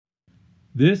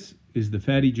This is the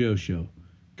Fatty Joe Show,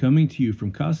 coming to you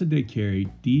from Casa de Carey,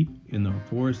 deep in the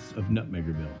forests of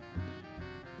Nutmeggerville.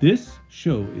 This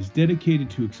show is dedicated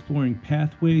to exploring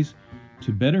pathways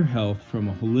to better health from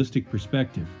a holistic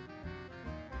perspective.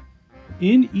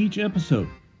 In each episode,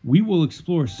 we will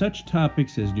explore such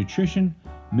topics as nutrition,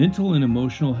 mental and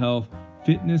emotional health,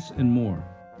 fitness, and more.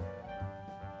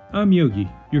 I'm Yogi,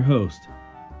 your host,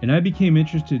 and I became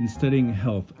interested in studying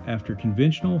health after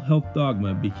conventional health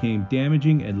dogma became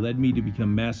damaging and led me to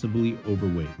become massively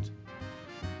overweight.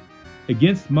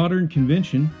 Against modern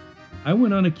convention, I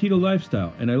went on a keto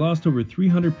lifestyle and I lost over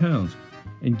 300 pounds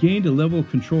and gained a level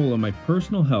of control on my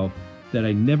personal health that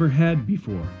I never had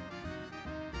before.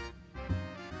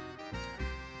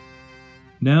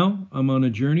 Now I'm on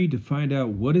a journey to find out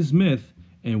what is myth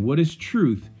and what is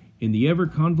truth in the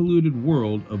ever-convoluted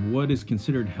world of what is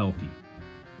considered healthy.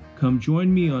 Come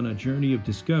join me on a journey of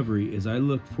discovery as I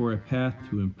look for a path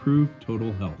to improve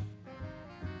total health.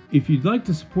 If you'd like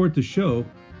to support the show,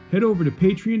 head over to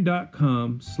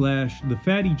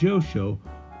patreon.com/thefattyjoeshow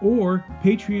or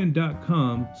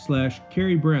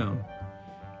patreon.com/carrybrown.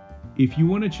 If you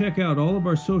want to check out all of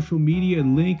our social media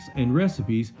links and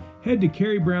recipes, head to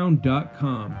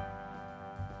carrybrown.com.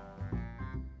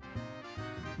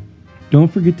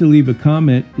 Don't forget to leave a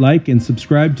comment, like, and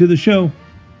subscribe to the show.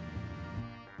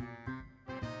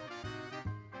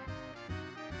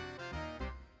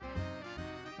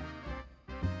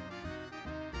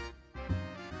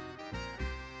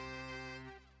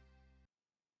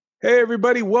 Hey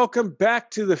everybody, welcome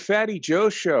back to the Fatty Joe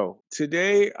Show.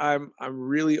 Today I'm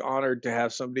really honored to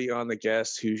have somebody on the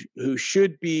guest who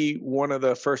should be one of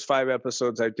the first 5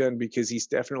 episodes I've done because he's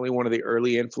definitely one of the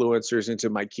early influencers into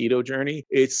my keto journey.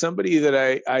 It's somebody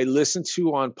that I listened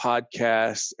to on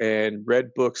podcasts and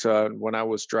read books on when I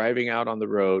was driving out on the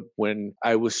road, when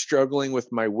I was struggling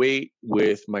with my weight,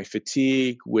 with my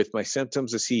fatigue, with my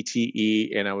symptoms of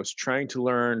CTE, and I was trying to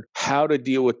learn how to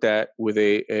deal with that with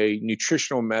a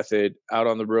nutritional method out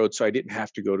on the road so I didn't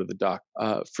have to go to the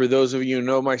doctor. For those of you who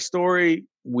know my story,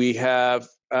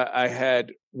 I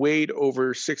had weighed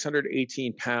over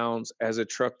 618 pounds as a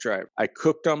truck driver. I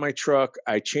cooked on my truck,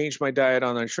 I changed my diet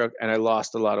on my truck, and I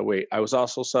lost a lot of weight. I was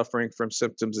also suffering from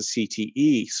symptoms of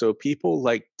CTE. So people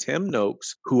like Tim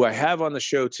Noakes, who I have on the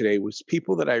show today, was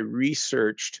people that I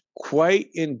researched quite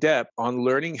in depth on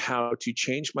learning how to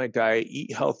change my diet,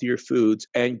 eat healthier foods,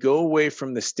 and go away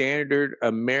from the standard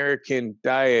American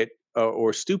diet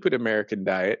or stupid American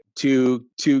diet to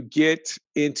get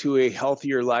into a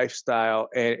healthier lifestyle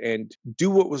and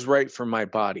do what was right for my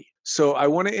body. So I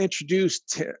want to introduce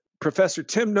Professor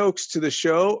Tim Noakes to the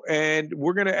show, and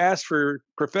we're going to ask for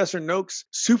Professor Noakes'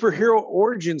 superhero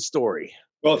origin story.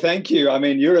 Well, thank you. I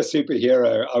mean, you're a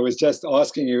superhero. I was just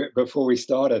asking you before we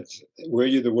started, were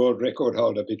you the world record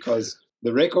holder? Because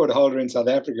the record holder in South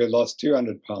Africa lost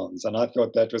 200 pounds, and I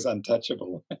thought that was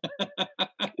untouchable.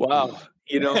 Wow.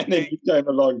 And then you came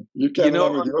along with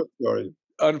your story.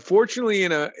 Unfortunately,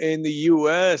 in the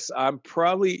US, I'm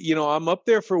probably, I'm up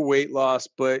there for weight loss,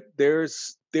 but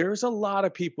there's a lot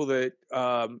of people that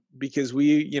because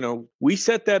we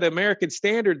set that American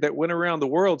standard that went around the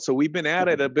world, so we've been at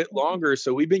it a bit longer,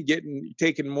 so we've been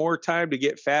taking more time to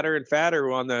get fatter and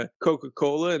fatter on the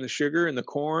Coca-Cola and the sugar and the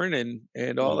corn and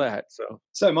all that.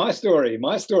 So my story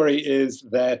is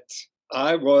that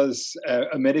I was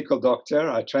a medical doctor.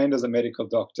 I trained as a medical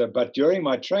doctor, but during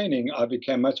my training, I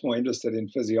became much more interested in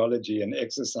physiology and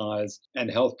exercise and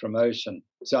health promotion.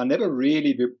 So I never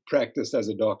really practiced as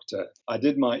a doctor. I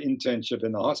did my internship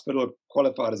in the hospital,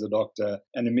 qualified as a doctor,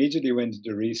 and immediately went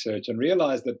into research and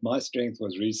realized that my strength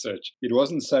was research. It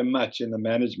wasn't so much in the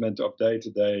management of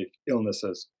day-to-day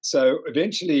illnesses. So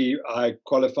eventually I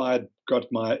qualified, got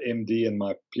my MD and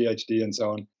my PhD and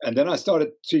so on. And then I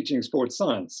started teaching sports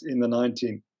science in the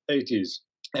 1980s.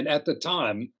 And at the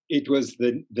time, it was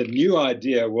the new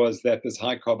idea was that this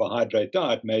high carbohydrate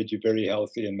diet made you very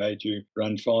healthy and made you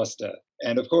run faster.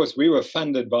 And of course, we were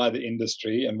funded by the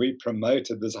industry and we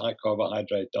promoted this high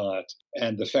carbohydrate diet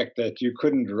and the fact that you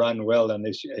couldn't run well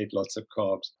unless you ate lots of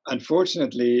carbs.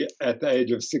 Unfortunately, at the age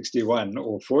of 61,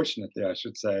 or fortunately, I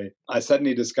should say, I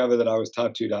suddenly discovered that I was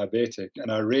type 2 diabetic.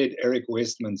 And I read Eric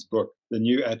Westman's book, The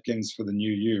New Atkins for the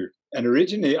New You. And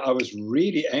originally, I was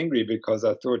really angry because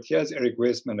I thought, here's Eric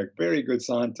Westman, a very good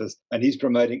scientist, and he's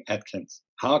promoting Atkins.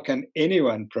 how can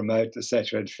anyone promote a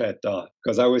saturated fat diet?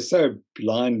 Because I was so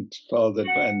blindfolded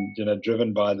and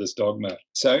driven by this dogma.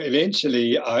 So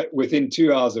eventually, within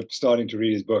 2 hours of starting to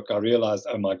read his book, I realized,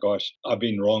 oh my gosh, I've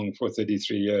been wrong for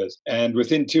 33 years. And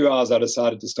within 2 hours, I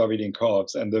decided to stop eating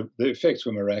carbs, and the effects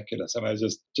were miraculous. I mean, it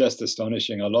was just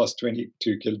astonishing. I lost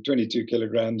 22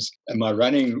 kilograms, and my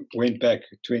running went back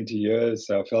 20 years.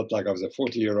 So I felt like I was a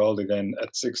 40-year-old again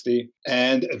at 60.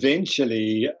 And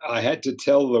eventually, I had to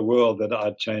tell the world that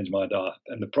I'd changed my diet.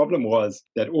 And the problem was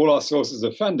that all our sources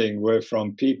of funding were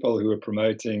from people who were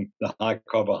promoting the high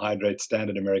carbohydrate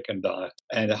standard American diet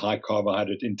and a high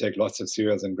carbohydrate intake, lots of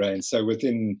cereals and grains. So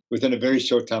within a very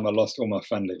short time, I lost all my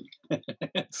funding.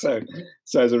 so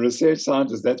as a research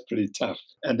scientist, that's pretty tough.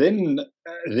 And then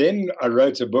I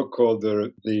wrote a book called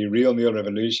The Real Meal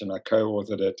Revolution. I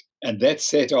co-authored it, and that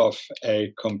set off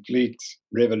a complete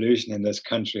revolution in this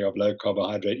country of low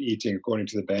carbohydrate eating according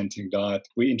to the Banting diet.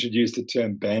 We introduced the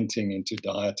term Banting into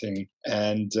dieting,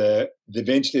 and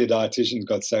eventually the dietitians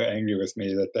got so angry with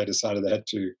me that they decided they had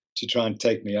to try and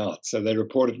take me out. So they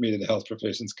reported me to the Health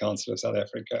Professions Council of South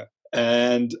Africa.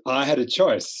 And I had a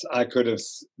choice. I could have,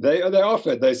 they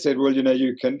offered, they said, well,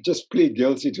 you can just plead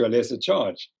guilty to a lesser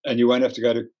charge and you won't have to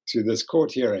go to this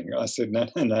court hearing. I said, no.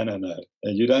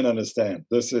 You don't understand.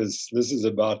 This is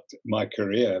about my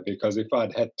career, because if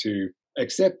I'd had to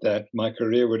accept that, my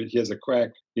career would, here's a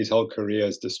quack, his whole career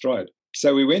is destroyed.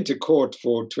 So we went to court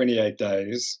for 28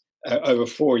 days. Over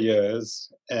 4 years,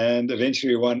 and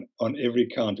eventually we won on every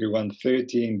count. We won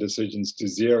 13 decisions to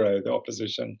 0, the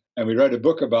opposition. And we wrote a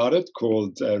book about it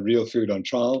called Real Food on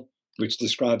Trial, which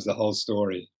describes the whole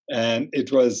story. And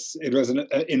it was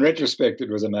in retrospect, it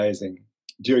was amazing.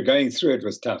 During going through it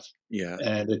was tough. Yeah.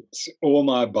 And all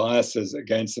my biases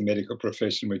against the medical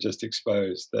profession were just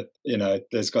exposed. That,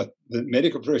 the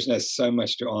medical profession has so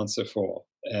much to answer for.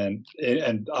 And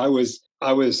I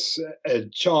was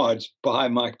charged by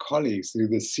my colleagues, who were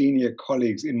the senior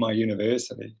colleagues in my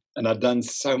university, and I'd done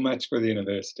so much for the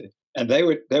university. And they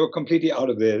were completely out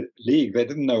of their league. They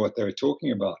didn't know what they were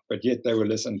talking about, but yet they were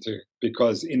listened to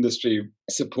because industry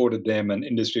supported them and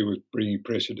industry was bringing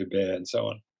pressure to bear and so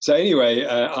on. So anyway,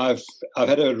 I've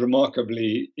had a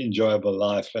remarkably enjoyable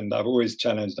life, and I've always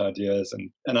challenged ideas,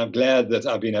 and I'm glad that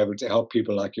I've been able to help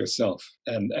people like yourself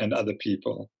and other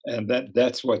people. And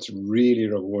that's what's really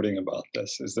rewarding about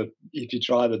this, is that if you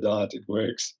try the diet, it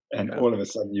works, and all of a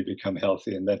sudden you become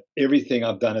healthy, and that everything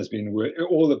I've done has been worth,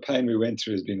 all the pain we went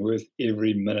through has been worth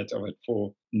every minute of it,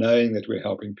 for knowing that we're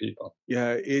helping people.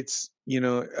 Yeah, it's,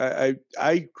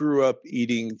 I grew up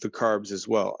eating the carbs as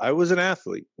well. I was an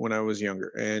athlete when I was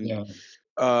younger, and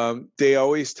they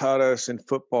always taught us in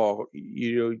football,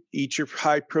 eat your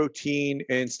high protein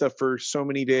and stuff for so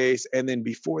many days, and then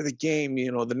before the game,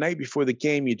 the night before the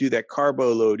game, you do that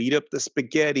carbo load, eat up the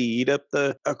spaghetti, eat up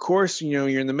of course, you're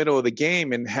in the middle of the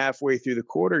game, and halfway through the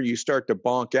quarter, you start to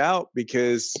bonk out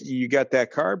because you got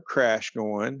that carb crash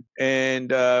going.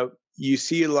 And you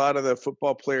see a lot of the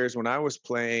football players when I was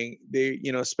playing, they,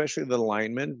 especially the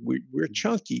linemen, we're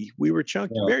chunky. We were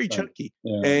chunky, very chunky.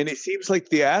 Yeah. And it seems like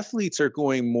the athletes are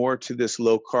going more to this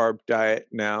low carb diet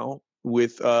now,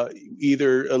 with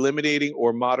either eliminating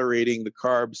or moderating the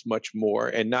carbs much more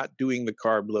and not doing the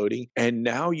carb loading. And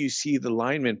now you see the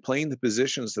linemen playing the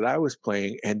positions that I was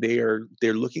playing, and they're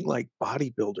looking like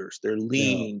bodybuilders. They're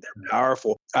lean, they're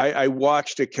powerful. I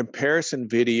watched a comparison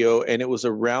video, and it was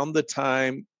around the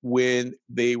time when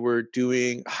they were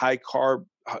doing high carb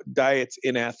diets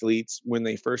in athletes when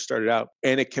they first started out.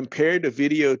 And it compared a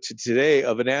video to today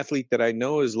of an athlete that I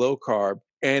know is low carb,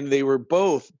 and they were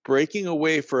both breaking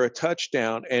away for a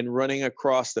touchdown and running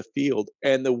across the field.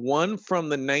 And the one from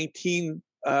the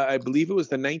I believe it was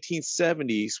the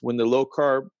 1970s, when the low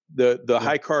carb, the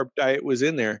high carb diet was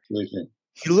in there. Okay.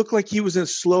 He looked like he was in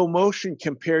slow motion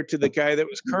compared to the guy that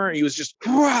was current. He was just,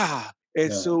 rah!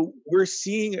 And so we're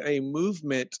seeing a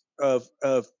movement of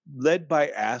led by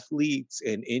athletes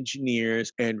and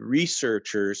engineers and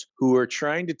researchers who are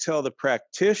trying to tell the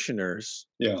practitioners,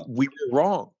 we were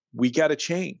wrong. We got to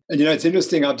change. And it's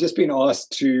interesting. I've just been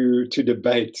asked to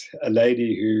debate a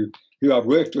lady who I've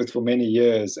worked with for many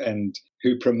years and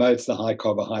who promotes the high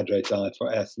carbohydrate diet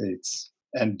for athletes,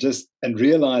 and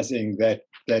realizing that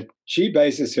she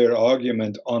bases her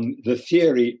argument on the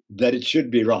theory that it should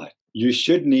be right. You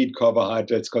should need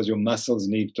carbohydrates because your muscles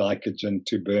need glycogen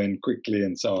to burn quickly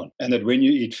and so on. And that when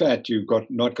you eat fat, you've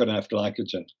not got enough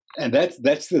glycogen. And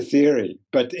that's the theory.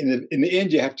 But in the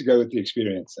end, you have to go with the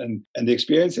experience. And the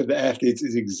experience of the athletes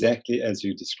is exactly as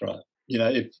you described.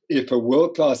 if a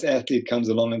world-class athlete comes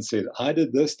along and said, I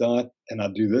did this diet and I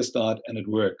do this diet and it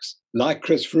works, like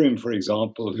Chris Froome, for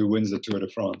example, who wins the Tour de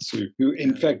France, who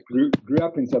in fact grew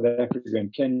up in South Africa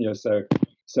and Kenya, so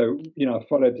I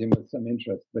followed him with some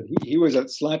interest. But he was a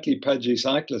slightly pudgy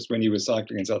cyclist when he was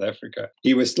cycling in South Africa.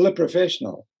 He was still a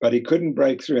professional, but he couldn't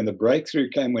break through. And the breakthrough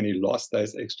came when he lost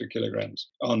those extra kilograms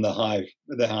on the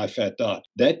high-fat diet.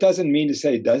 That doesn't mean to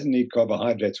say he doesn't need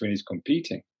carbohydrates when he's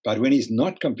competing. But when he's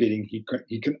not competing,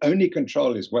 he can only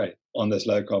control his weight on this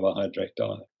low-carbohydrate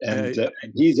diet. And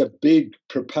he's a big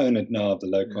proponent now of the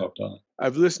low-carb diet.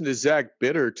 I've listened to Zach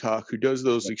Bitter talk, who does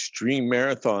those extreme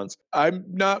marathons. I'm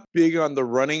not big on the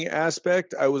running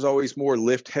aspect. I was always more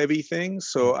lift heavy things.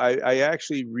 So I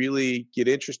actually really get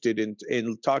interested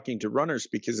in talking to runners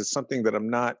because it's something that I'm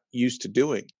not used to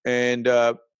doing. And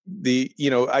I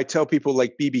tell people,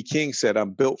 like BB King said,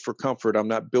 I'm built for comfort. I'm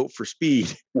not built for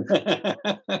speed.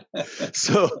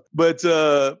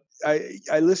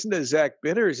 I listened to Zach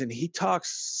Bitters, and he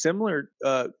talks similar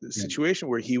situation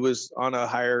where he was on a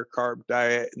higher carb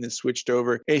diet and then switched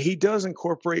over. And he does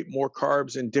incorporate more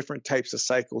carbs and different types of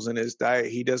cycles in his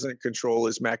diet. He doesn't control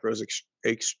his macros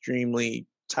extremely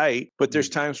tight, but there's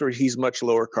times where he's much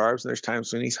lower carbs and there's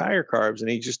times when he's higher carbs, and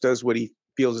he just does what he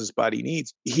feels his body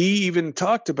needs. He even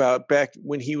talked about back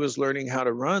when he was learning how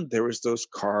to run, there was those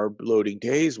carb loading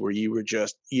days where you were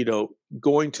just,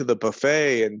 going to the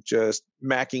buffet and just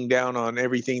macking down on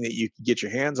everything that you could get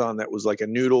your hands on that was like a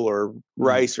noodle or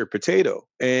rice or potato.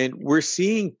 And we're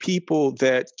seeing people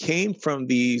that came from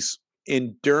these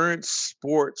endurance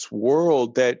sports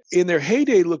world that in their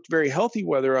heyday looked very healthy,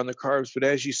 whether on the carbs, but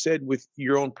as you said, with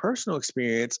your own personal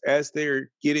experience, as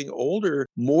they're getting older,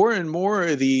 more and more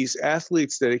of these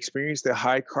athletes that experience the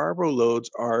high carbo loads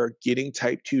are getting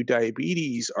type 2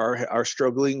 diabetes, are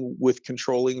struggling with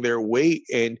controlling their weight.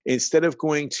 And instead of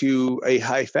going to a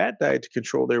high fat diet to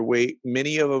control their weight,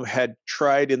 many of them had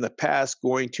tried in the past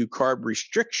going to carb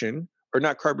restriction, or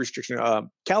not carb restriction,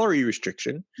 calorie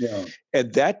restriction. Yeah.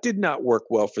 And that did not work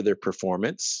well for their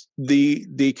performance.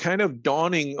 The kind of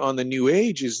dawning on the new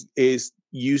age is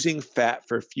using fat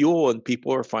for fuel, and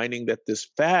people are finding that this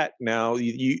fat now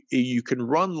you can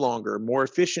run longer, more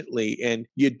efficiently, and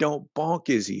you don't bonk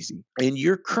as easy. And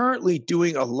you're currently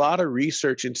doing a lot of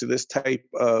research into this type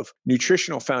of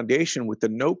nutritional foundation with the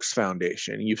Noakes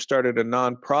Foundation. You've started a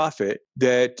nonprofit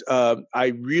that I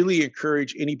really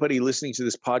encourage anybody listening to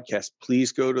this podcast,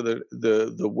 please go to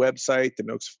the website, the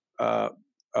Noakes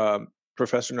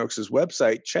Professor Noakes'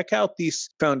 website, check out this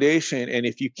foundation. And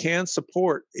if you can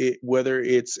support it, whether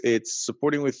it's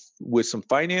supporting with some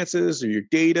finances or your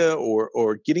data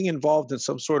or getting involved in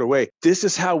some sort of way, this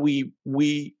is how we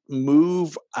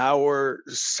move our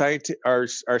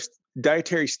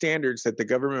dietary standards that the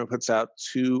government puts out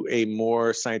to a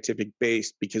more scientific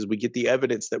base, because we get the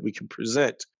evidence that we can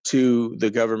present to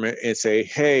the government and say,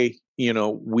 hey,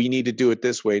 we need to do it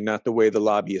this way, not the way the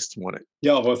lobbyists want it.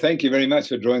 Yeah, well, thank you very much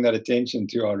for drawing that attention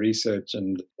to our research.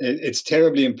 And it's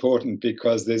terribly important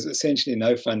because there's essentially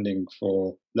no funding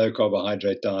for low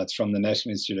carbohydrate diets from the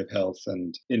National Institute of Health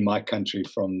and, in my country,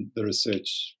 from the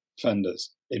research funders.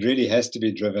 It really has to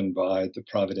be driven by the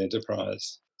private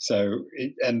enterprise. So,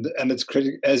 and it's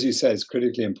as you say, it's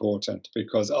critically important,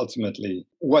 because ultimately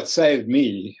what saved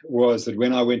me was that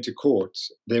when I went to court,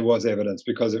 there was evidence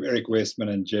because of Eric Westman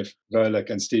and Jeff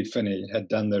Volek and Steve Finney had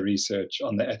done the research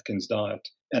on the Atkins diet.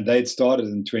 And they'd started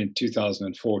in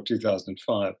 2004,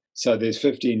 2005. So there's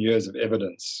 15 years of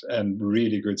evidence and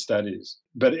really good studies.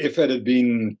 But if it had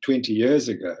been 20 years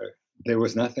ago, there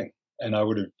was nothing. And I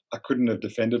couldn't have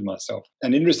defended myself.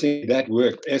 And interestingly, that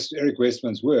work, Eric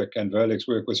Westman's work and Volek's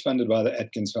work, was funded by the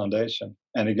Atkins Foundation.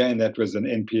 And again, that was an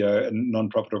NPO, a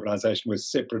non-profit organization, was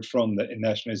separate from the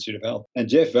National Institute of Health. And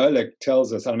Jeff Volek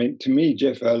tells us, to me,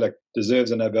 Jeff Volek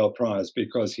deserves a Nobel Prize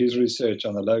because his research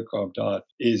on the low-carb diet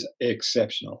is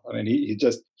exceptional.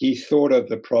 He thought of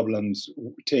the problems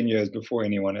 10 years before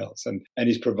anyone else, and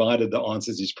he's provided the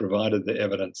answers, he's provided the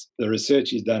evidence. The research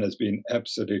he's done has been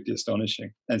absolutely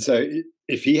astonishing. And so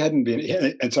if he hadn't been,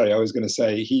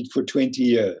 for 20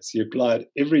 years, he applied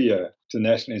every year to the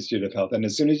National Institute of Health. And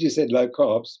as soon as you said low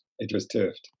carbs, it was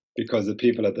turfed, because the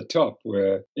people at the top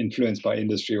were influenced by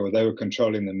industry, or they were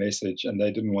controlling the message and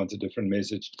they didn't want a different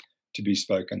message to be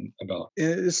spoken about.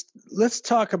 Let's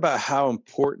talk about how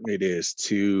important it is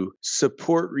to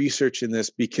support research in this,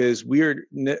 because we are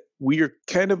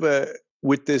kind of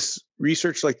with this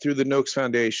research like through the Noakes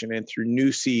Foundation and through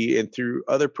NUSI and through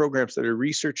other programs that are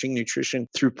researching nutrition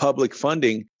through public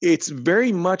funding, it's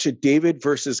very much a David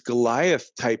versus Goliath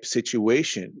type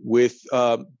situation with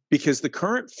because the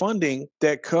current funding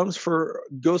that goes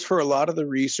for a lot of the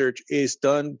research is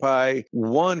done by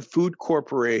food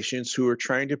corporations who are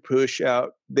trying to push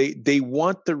out. They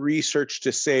want the research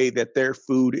to say that their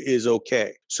food is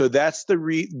okay. So that's the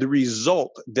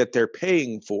result that they're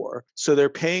paying for. So they're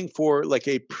paying for like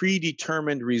a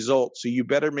predetermined result. So you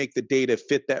better make the data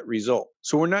fit that result.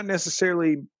 So we're not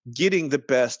necessarily getting the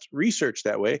best research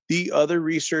that way. The other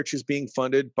research is being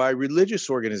funded by religious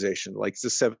organizations like the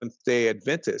Seventh-day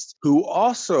Adventists, who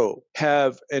also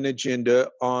have an agenda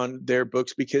on their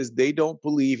books because they don't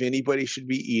believe anybody should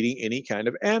be eating any kind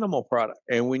of animal product.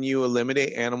 And when you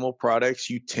eliminate animal products,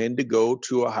 you tend to go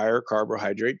to a higher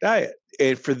carbohydrate diet.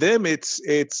 And for them, it's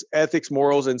ethics,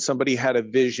 morals, and somebody had a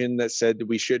vision that said that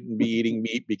we shouldn't be eating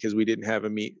meat because we didn't have a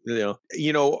meat.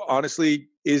 Honestly,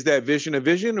 is that vision a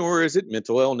vision or is it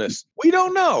mental illness? We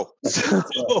don't know. So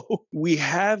we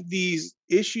have these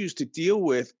issues to deal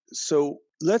with. So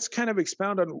let's kind of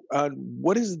expound on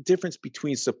what is the difference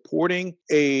between supporting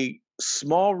a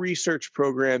small research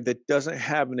program that doesn't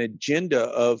have an agenda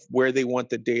of where they want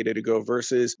the data to go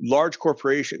versus large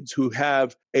corporations who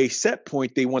have a set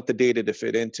point they want the data to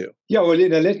fit into. Yeah, well,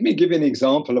 let me give you an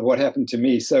example of what happened to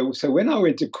me. So when I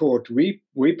went to court, we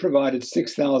provided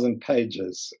 6,000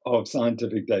 pages of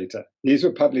scientific data. These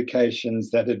were publications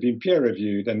that had been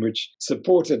peer-reviewed and which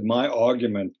supported my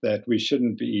argument that we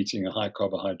shouldn't be eating a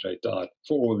high-carbohydrate diet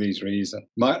for all these reasons.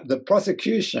 The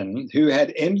prosecution, who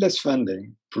had endless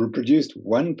funding, produced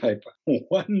one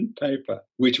paper,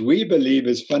 which we believe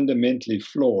is fundamentally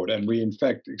flawed, and we in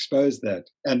fact exposed that.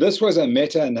 And this was a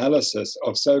meta-analysis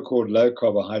of so-called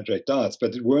low-carbohydrate diets,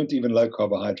 but it weren't even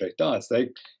low-carbohydrate diets. They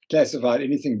classified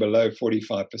anything below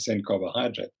 45%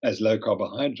 carbohydrate as low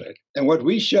carbohydrate. And what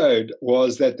we showed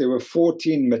was that there were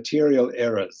 14 material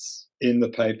errors in the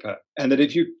paper, and that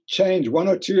if you change one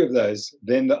or two of those,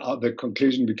 then the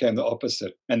conclusion became the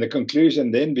opposite. And the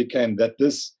conclusion then became that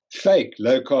this fake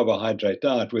low carbohydrate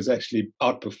diet was actually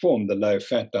outperformed the low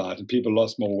fat diet, and people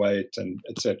lost more weight and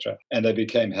etc. And they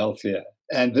became healthier.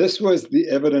 And this was the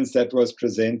evidence that was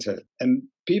presented. And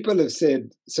people have said,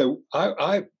 so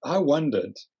I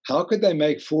wondered, how could they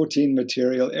make 14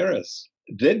 material errors?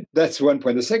 Then that's one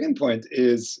point. The second point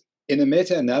is, in a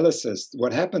meta-analysis,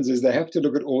 what happens is they have to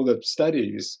look at all the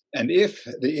studies. And if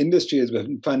the industry has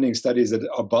been funding studies that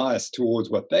are biased towards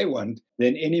what they want,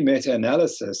 then any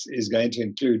meta-analysis is going to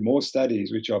include more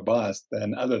studies which are biased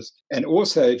than others. And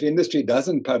also, if industry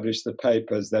doesn't publish the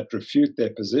papers that refute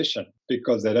their position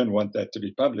because they don't want that to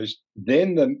be published,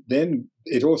 then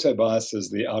it also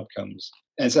biases the outcomes.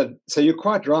 And so you're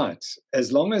quite right.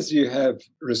 As long as you have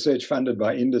research funded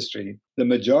by industry, the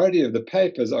majority of the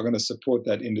papers are going to support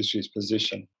that industry's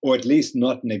position, or at least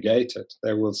not negate it.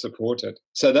 They will support it.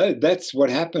 So that's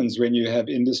what happens when you have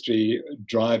industry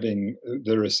driving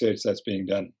the research that's being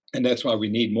done. And that's why we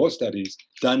need more studies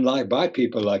done by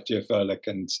people like Jeff Volek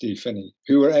and Steve Finney,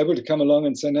 who were able to come along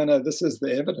and say, no, this is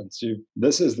the evidence.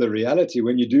 This is the reality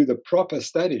when you do the proper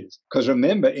studies. Because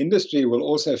remember, industry will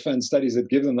also fund studies that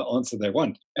give them the answer they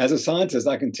want. As a scientist,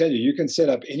 I can tell you, you can set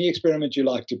up any experiment you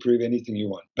like to prove anything you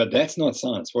want. But that's not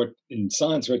science. In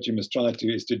science, what you must try to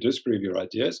is to disprove your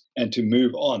ideas and to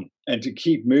move on and to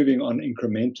keep moving on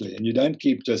incrementally. And you don't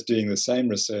keep just doing the same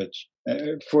research.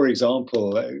 For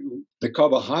example, the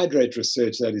carbohydrate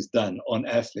research that is done on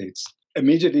athletes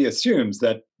immediately assumes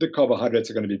that the carbohydrates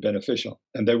are going to be beneficial,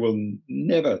 and they will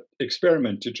never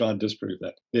experiment to try and disprove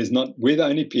that. We're the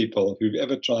only people who've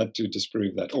ever tried to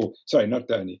disprove that. Or, sorry, not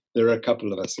the only. There are a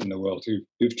couple of us in the world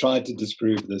who've tried to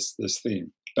disprove this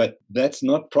theme. But that's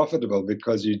not profitable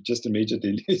because you just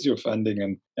immediately lose your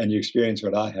funding and you experience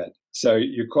what I had. So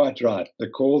you're quite right. The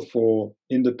call for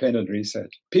independent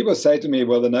research. People say to me,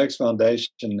 well, the Noakes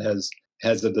Foundation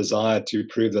has a desire to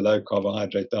prove the low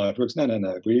carbohydrate diet works. No.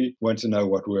 We want to know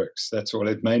what works. That's all.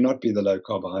 It may not be the low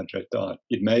carbohydrate diet.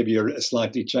 It may be a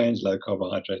slightly changed low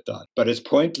carbohydrate diet. But it's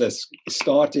pointless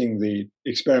starting the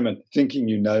experiment thinking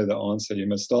you know the answer. You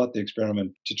must start the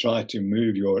experiment to try to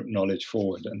move your knowledge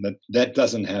forward. And that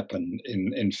doesn't happen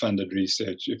in funded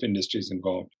research if industry is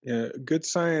involved. Yeah, good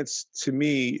science to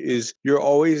me is you're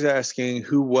always asking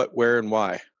who, what, where, and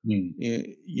why. And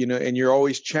you're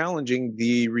always challenging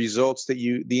the results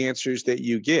the answers that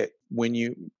you get. When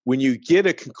you get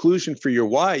a conclusion for your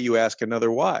why, you ask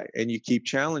another why, and you keep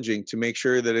challenging to make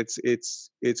sure that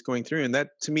it's going through. And that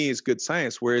to me is good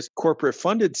science. Whereas corporate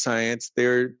funded science,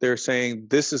 they're saying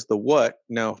this is the what.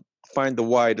 Now find the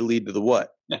why to lead to the what.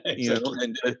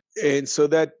 Exactly. And so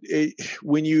that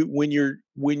when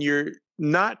you're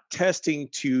not testing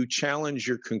to challenge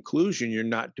your conclusion, you're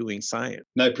not doing science.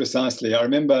 No, precisely. I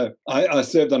remember I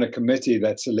served on a committee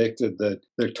that selected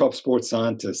the top sports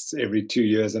scientists every 2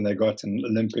 years, and they got an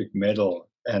Olympic medal.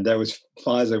 And that was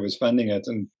Pfizer was funding it.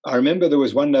 And I remember there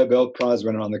was one Nobel Prize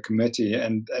winner on the committee,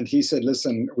 and he said,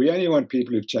 listen, we only want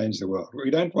people who've changed the world.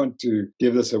 We don't want to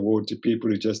give this award to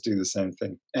people who just do the same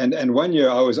thing. And one year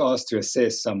I was asked to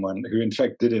assess someone who in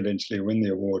fact did eventually win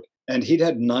the award. And he'd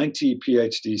had 90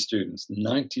 PhD students.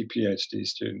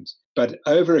 But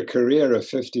over a career of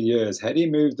 50 years, had he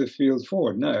moved the field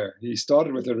forward? No. He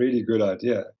started with a really good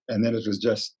idea. And then it was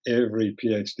just every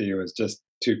PhD was just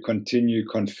to continue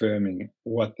confirming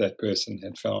what that person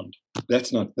had found.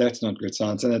 That's not good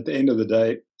science. And at the end of the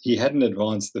day, he hadn't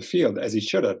advanced the field as he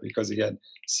should have, because he had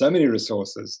so many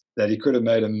resources that he could have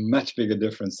made a much bigger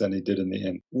difference than he did in the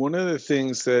end. One of the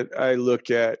things that I look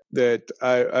at that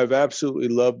I've absolutely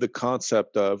loved the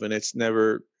concept of, and it's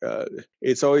never,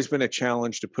 it's always been a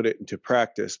challenge to put it into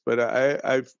practice. But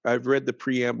I've read the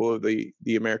preamble of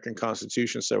the American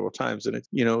Constitution several times, and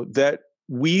that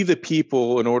we, the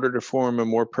people, in order to form a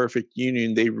more perfect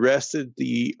union, they rested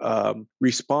the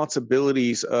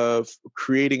responsibilities of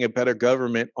creating a better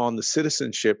government on the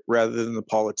citizenship rather than the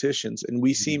politicians. And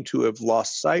we seem to have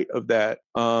lost sight of that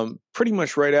pretty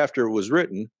much right after it was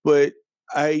written. But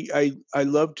I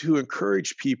love to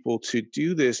encourage people to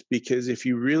do this, because if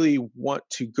you really want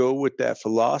to go with that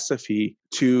philosophy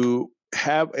to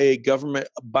have a government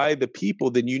by the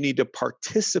people, then you need to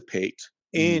participate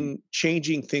in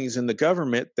changing things in the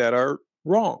government that are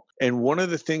wrong. And one of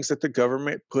the things that the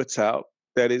government puts out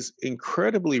that is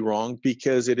incredibly wrong,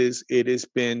 because it has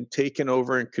been taken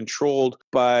over and controlled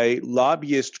by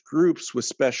lobbyist groups with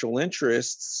special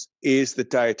interests, is the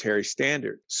dietary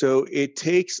standard. So it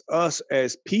takes us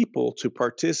as people to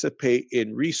participate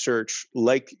in research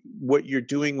like what you're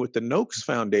doing with the Noakes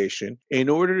Foundation in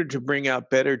order to bring out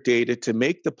better data to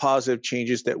make the positive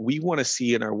changes that we want to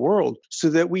see in our world, so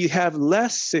that we have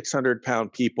less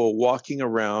 600-pound people walking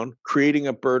around creating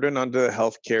a burden onto the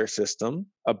healthcare system,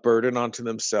 a burden onto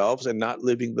themselves, and not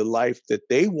living the life that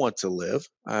they want to live.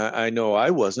 I know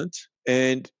I wasn't.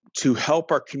 And to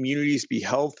help our communities be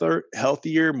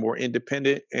healthier, more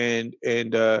independent, and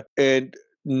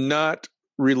not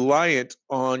reliant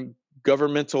on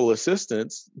governmental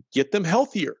assistance, get them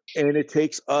healthier. And it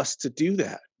takes us to do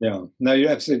that. Yeah, no,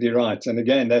 you're absolutely right. And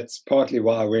again, that's partly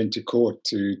why I went to court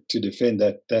to defend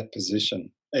that position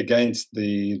against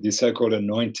the so-called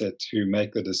anointed who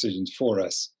make the decisions for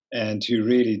us and who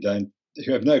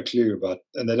have no clue about,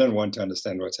 and they don't want to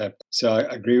understand what's happening. So I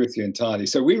agree with you entirely.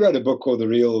 So we wrote a book called The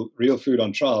Real Food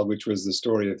on Trial, which was the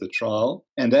story of the trial.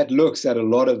 And that looks at a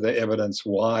lot of the evidence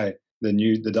why the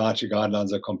dietary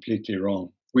guidelines are completely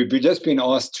wrong. We've just been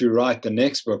asked to write the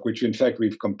next book, which in fact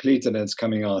we've completed, and it's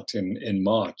coming out in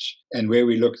March. And where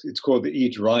it's called the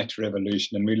Eat Right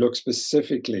Revolution. And we look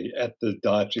specifically at the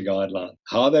dietary guidelines,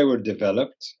 how they were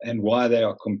developed and why they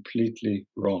are completely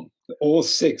wrong. All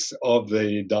 6 of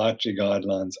the dietary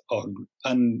guidelines are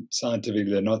unscientific,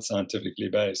 they're not scientifically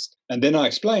based. And then I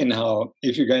explain how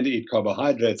if you're going to eat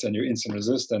carbohydrates and you're insulin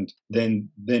resistant, then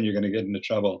you're going to get into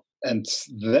trouble. And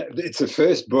it's the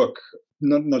first book,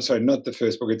 not the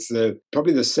first book, it's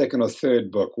probably the second or third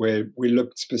book where we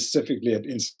looked specifically at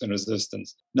insulin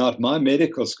resistance. Now at my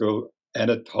medical school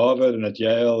and at Harvard and at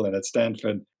Yale and at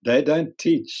Stanford, they don't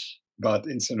teach about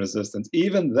insulin resistance,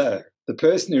 even though the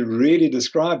person who really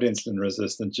described insulin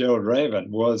resistance, Gerald Raven,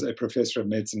 was a professor of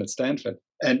medicine at Stanford.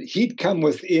 And he'd come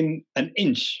within an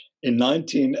inch in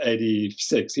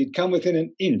 1986. He'd come within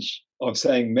an inch of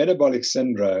saying metabolic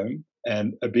syndrome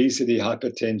and obesity,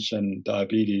 hypertension,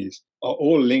 diabetes are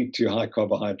all linked to high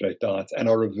carbohydrate diets and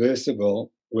are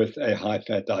reversible with a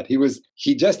high-fat diet.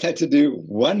 He just had to do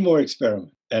one more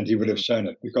experiment and he would have shown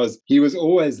it, because he was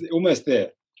always almost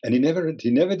there. And he never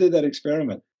did that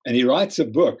experiment. And he writes a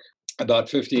book about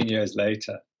 15 years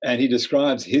later, and he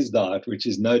describes his diet, which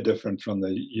is no different from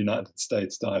the United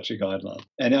States dietary guideline.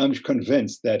 And I'm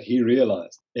convinced that he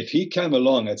realized if he came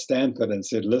along at Stanford and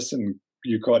said, listen,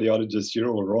 you cardiologists,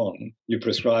 you're all wrong. You're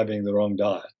prescribing the wrong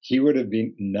diet. He would have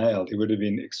been nailed. He would have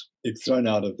been thrown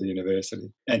out of the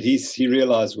university. And he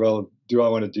realized, well, do I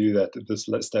want to do that at this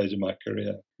stage of my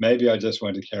career? Maybe I just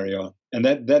want to carry on. And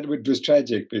that was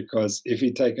tragic, because if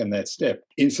he'd taken that step,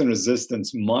 insulin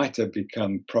resistance might have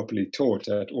become properly taught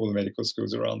at all the medical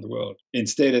schools around the world.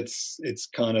 Instead, it's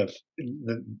kind of,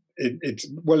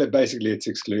 it's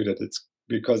excluded.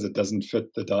 because it doesn't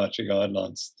fit the dietary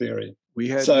guidelines theory. We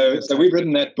had So we've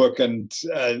written that book, and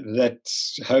that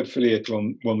hopefully it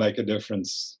will make a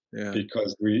difference. Yeah.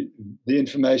 Because the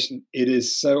information, it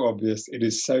is so obvious, it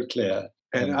is so clear.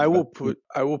 And I will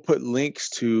put links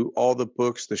to all the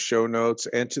books, the show notes,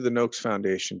 and to the Noakes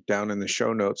Foundation down in the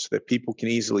show notes so that people can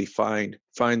easily find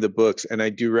the books. And I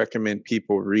do recommend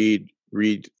people read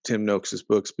Tim Noakes's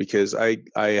books, because I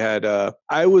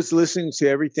was listening to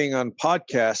everything on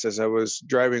podcasts as I was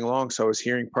driving along, so I was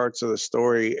hearing parts of the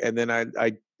story, and then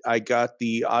I got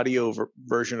the audio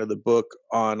version of the book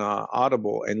on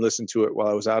Audible and listened to it while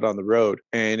I was out on the road.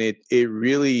 And it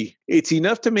really, it's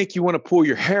enough to make you want to pull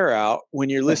your hair out when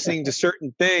you're listening to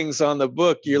certain things on the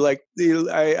book. You're like,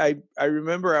 I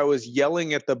remember I was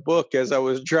yelling at the book as I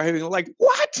was driving, like,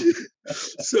 what?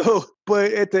 So,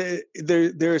 but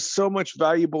there's so much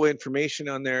valuable information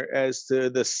on there as to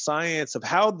the science of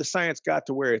how the science got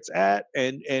to where it's at,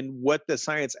 and what the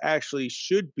science actually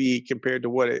should be compared to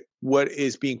what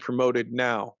is being promoted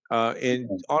now. And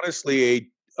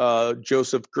honestly,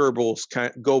 Joseph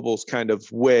Goebbels kind of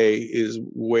way is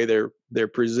way they're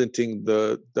presenting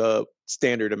the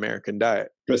standard American diet.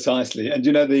 Precisely. And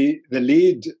the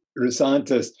lead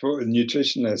scientist for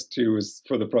nutritionist who was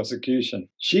for the prosecution,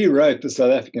 she wrote the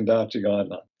South African dietary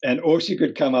guideline, and all she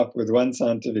could come up with one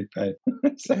scientific paper.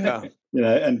 So, yeah.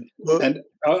 And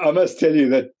I must tell you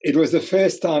that it was the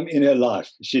first time in her life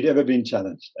she'd ever been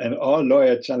challenged, and our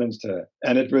lawyer challenged her,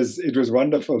 and it was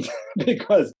wonderful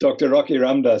because Dr. Rocky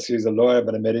Ramdas, who's a lawyer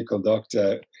but a medical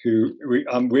doctor, who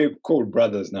we're called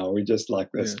brothers now. We just like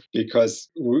this because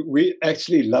we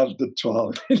actually loved the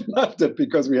trial. We loved it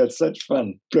because we had such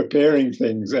fun preparing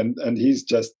things, and he's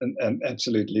just an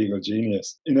absolute legal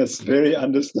genius in a very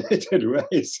understated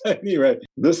way. So anyway,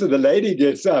 the lady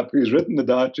gets up who's written the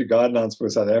dietary guidelines for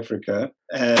South Africa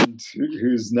and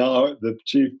who's now the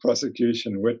chief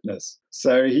prosecution witness.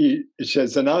 So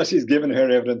now she's given her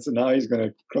evidence, and now he's going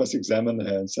to cross-examine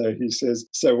her. And so he says,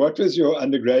 so what was your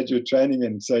undergraduate training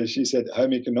in? So she said,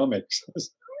 home economics.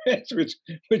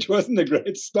 Which wasn't a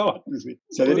great start.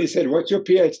 So then he said, what's your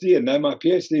PhD? And no, my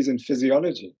PhD is in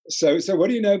physiology. So what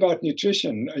do you know about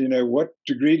nutrition? What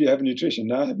degree do you have in nutrition?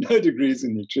 No, I have no degrees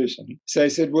in nutrition. So he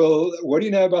said, well, what do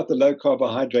you know about the low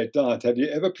carbohydrate diet? Have you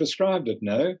ever prescribed it?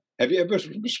 No. Have you ever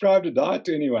prescribed a diet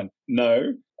to anyone?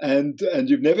 No. And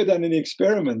you've never done any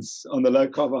experiments on the low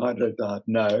carbohydrate diet?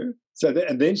 No.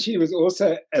 And then she was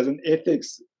also, as an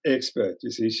ethics expert,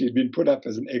 you see, she'd been put up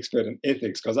as an expert in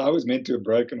ethics because I was meant to have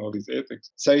broken all these ethics.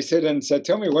 So he said, and so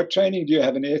tell me, what training do you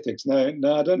have in ethics? No,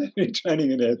 I don't have any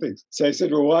training in ethics. So he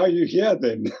said, well, why are you here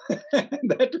then?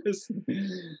 that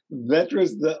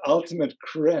was the ultimate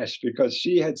crash, because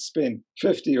she had spent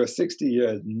 50 or 60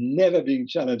 years never being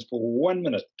challenged for 1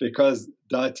 minute, because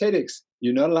dietetics,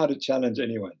 you're not allowed to challenge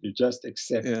anyone. You just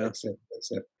accept.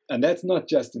 And that's not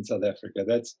just in South Africa.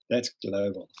 That's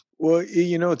global. Well,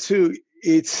 too,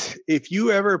 it's, if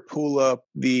you ever pull up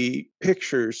the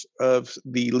pictures of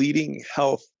the leading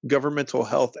governmental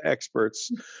health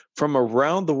experts from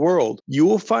around the world, you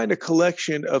will find a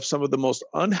collection of some of the most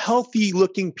unhealthy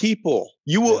looking people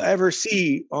you will ever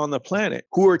see on the planet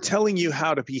who are telling you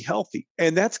how to be healthy.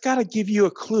 And that's got to give you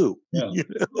a clue. Yeah.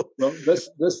 Well, this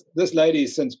lady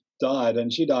since died,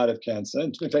 and she died of cancer.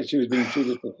 In fact, she was being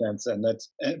treated for cancer,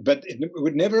 but it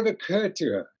would never have occurred to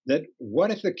her that what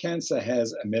if the cancer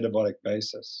has a metabolic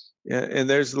basis? Yeah, and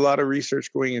there's a lot of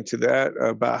research going into that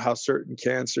about how certain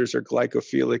cancers are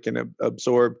glycophilic and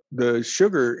absorb the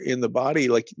sugar in the body.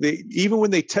 Like even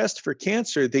when they test for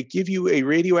cancer, they give you a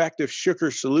radioactive sugar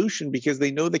solution because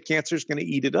they know the cancer is going to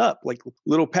eat it up like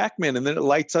little Pac-Man, and then it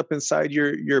lights up inside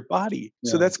your body.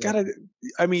 So that's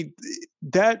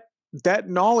that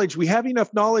knowledge, we have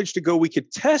enough knowledge to go, we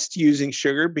could test using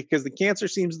sugar because the cancer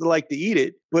seems to like to eat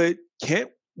it, but can't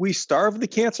we starve the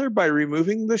cancer by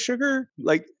removing the sugar?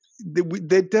 Like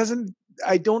that doesn't,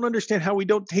 I don't understand how we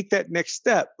don't take that next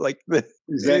step.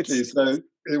 Exactly. So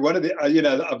one of the,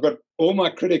 I've got all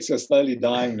my critics are slowly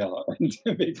dying now,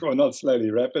 or not slowly,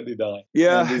 rapidly dying.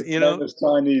 Yeah, this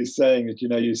Chinese saying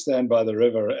that you stand by the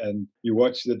river and you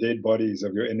watch the dead bodies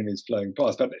of your enemies flowing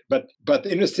past. But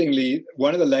interestingly,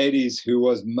 one of the ladies who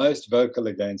was most vocal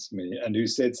against me and who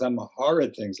said some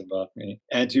horrid things about me,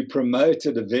 and who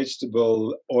promoted a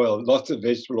vegetable oil, lots of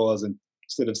vegetable oils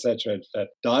instead of saturated fat,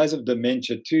 dies of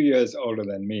dementia 2 years older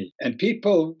than me. And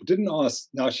people didn't ask,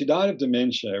 now she died of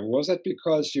dementia, was it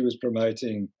because she was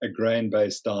promoting a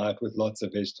grain-based diet with lots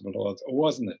of vegetable oils, or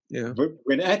wasn't it? Yeah. But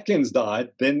when Atkins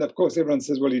died, then of course everyone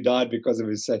says, well, he died because of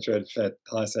his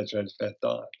high saturated fat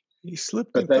diet. He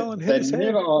slipped But and fell and hit they his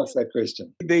never head. ask that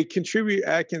question. They contribute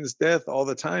Atkins' death all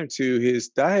the time to his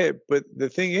diet, but the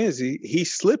thing is, he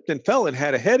slipped and fell and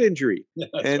had a head injury, Yeah,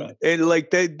 that's right. and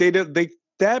like they don't they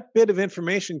that bit of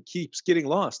information keeps getting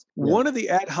lost. Yeah. One of the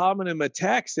ad hominem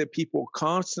attacks that people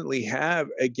constantly have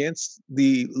against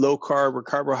the low carb or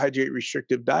carbohydrate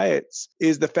restrictive diets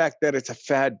is the fact that it's a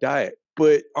fad diet.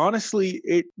 But honestly,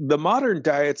 the modern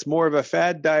diet's more of a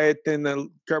fad diet than the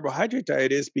carbohydrate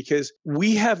diet is, because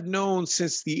we have known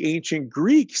since the ancient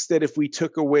Greeks that if we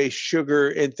took away sugar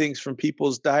and things from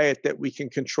people's diet, that we can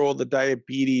control the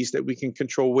diabetes, that we can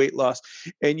control weight loss.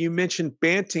 And you mentioned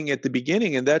Banting at the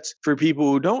beginning, and that's for people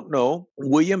who don't know.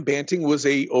 William Banting was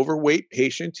a overweight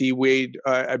patient. He weighed,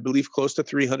 I believe, close to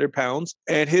 300 pounds,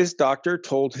 and his doctor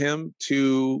told him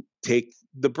to take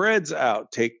the breads out,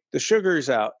 take the sugars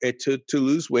out, to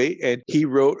lose weight. And he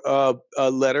wrote a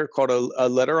letter called a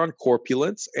letter on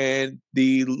corpulence. And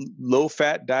the low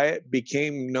fat diet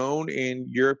became known in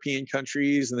European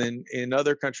countries and then in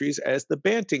other countries as the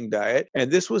Banting diet.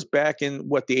 And this was back in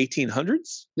what, the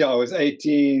 1800s? Yeah, it was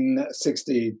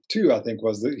 1862, I think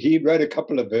he wrote a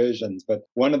couple of versions, but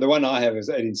the one I have is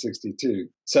 1862.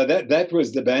 So that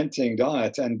was the Banting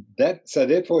diet, and so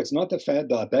therefore it's not the fad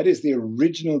diet. That is the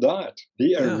original diet.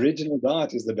 The original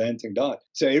diet is the Banting diet.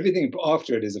 So everything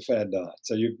after it is a fad diet.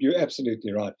 So you're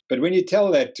absolutely right. But when you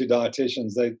tell that to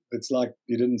dietitians, it's like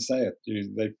you didn't say it.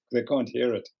 They can't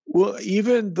hear it. Well,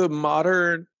 even the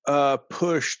modern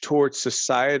push towards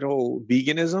societal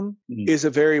veganism is a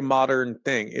very modern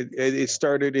thing. It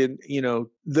started in,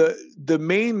 the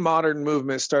main modern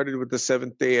movement started with the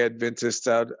Seventh-day Adventists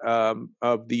out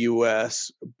of the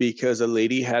U.S. because a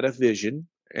lady had a vision,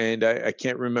 and I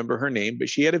can't remember her name, but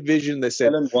she had a vision that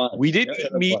said, we didn't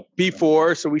eat meat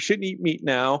before, so we shouldn't eat meat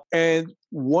now. And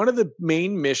one of the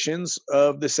main missions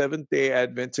of the Seventh-day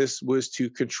Adventists was to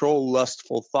control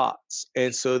lustful thoughts.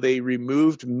 And so they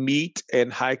removed meat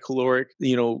and high caloric,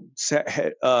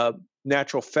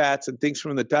 natural fats and things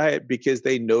from the diet because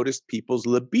they noticed people's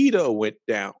libido went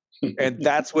down. And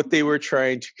that's what they were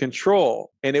trying to control.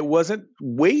 And it wasn't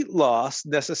weight loss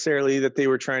necessarily that they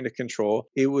were trying to control.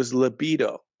 It was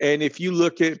libido. And if you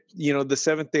look at, the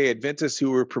Seventh-day Adventists who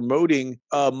were promoting,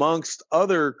 amongst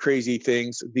other crazy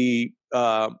things, the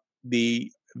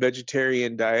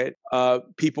vegetarian diet,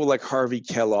 people like Harvey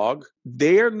Kellogg,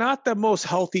 they are not the most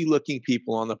healthy looking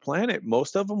people on the planet.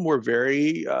 Most of them were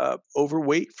very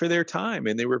overweight for their time,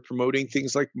 and they were promoting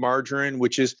things like margarine,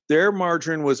 which is, their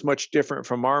margarine was much different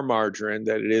from our margarine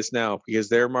that it is now, because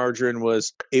their margarine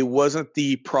wasn't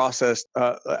the processed,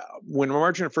 when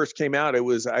margarine first came out, it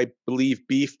was, I believe,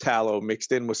 beef tallow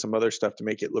mixed in with some other stuff to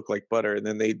make it look like butter. And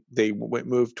then they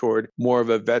moved toward more of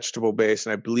a vegetable base.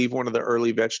 And I believe one of the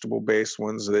early vegetable based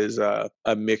ones is a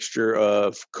mixture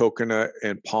of coconut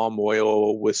and palm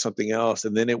oil with something else,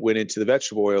 and then it went into the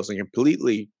vegetable oils and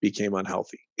completely became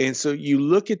unhealthy. And so you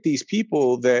look at these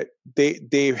people that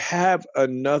they have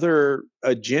another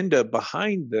agenda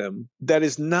behind them that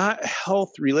is not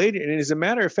health related. And as a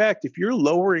matter of fact, if you're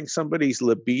lowering somebody's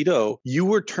libido,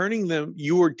 you are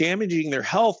damaging their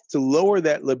health to lower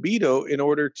that libido in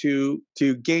order to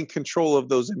gain control of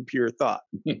those impure thoughts.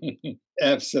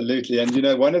 Absolutely. And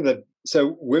so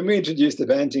when we introduced the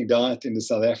Banting diet into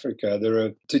South Africa,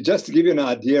 just to give you an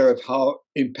idea of how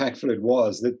impactful it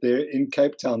was, that there in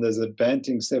Cape Town, there's a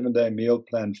Banting 7-day meal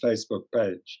plan Facebook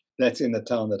page. That's in the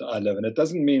town that I live in. It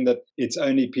doesn't mean that it's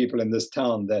only people in this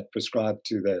town that prescribe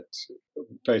to that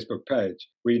Facebook page.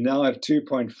 We now have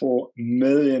 2.4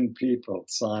 million people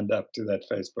signed up to that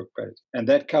Facebook page. And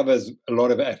that covers a lot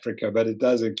of Africa, but it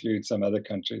does include some other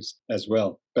countries as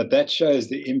well. But that shows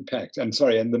the impact. And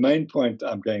the main point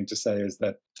I'm going to say is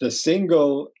that the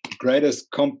single greatest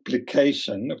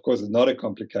complication, of course, it's not a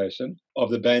complication,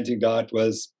 of the Banting diet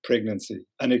was pregnancy,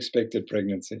 unexpected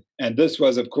pregnancy. And this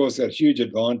was, of course, a huge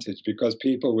advantage because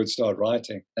people would start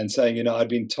writing and saying, I'd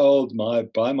been told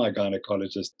by my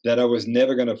gynecologist that I was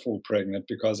never going to fall pregnant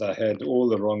because I had all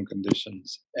the wrong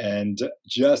conditions. And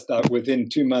just within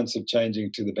 2 months of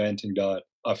changing to the Banting diet,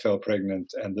 I fell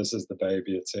pregnant, and this is the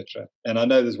baby, etc. And I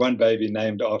know there's one baby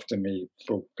named after me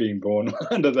for being born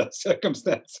under those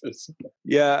circumstances.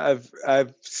 Yeah,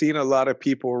 I've seen a lot of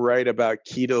people write about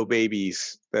keto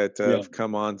babies that have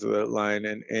come onto the line,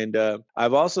 and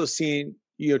I've also seen,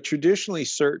 traditionally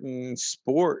certain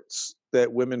sports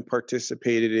that women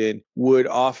participated in would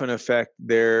often affect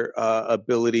their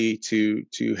ability to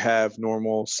have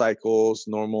normal cycles,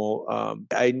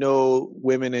 I know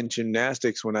women in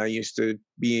gymnastics, when I used to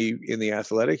be in the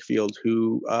athletic field,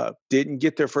 who didn't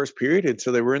get their first period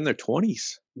until they were in their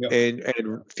 20s. Yeah.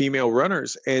 and female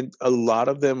runners, and a lot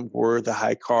of them were the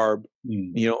high carb,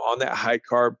 on that high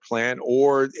carb plan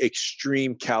or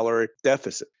extreme caloric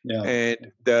deficit. Yeah. And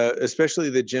especially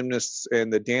the gymnasts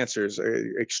and the dancers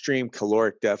are extreme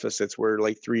caloric deficits where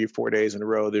like 3 or 4 days in a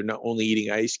row, they're not only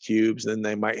eating ice cubes, then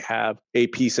they might have a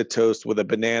piece of toast with a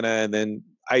banana and then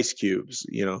ice cubes,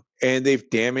 and they've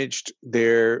damaged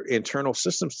their internal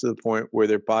systems to the point where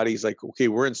their body's like, okay,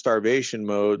 we're in starvation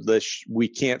mode. We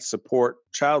can't support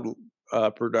child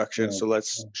production, so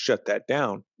let's shut that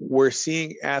down. We're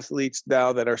seeing athletes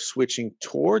now that are switching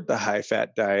toward the high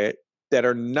fat diet that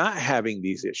are not having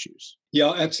these issues.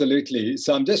 Yeah, absolutely.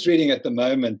 So I'm just reading at the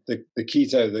moment the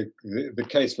keto, the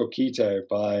case for keto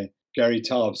by Gary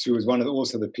Taubes, who was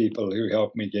also the people who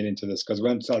helped me get into this, because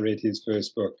once I read his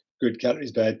first book, Good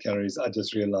Calories, Bad Calories, I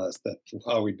just realized that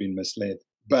how we'd been misled.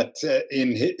 But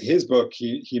in his book,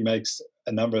 he makes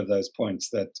a number of those points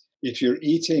that if you're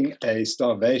eating a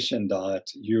starvation diet,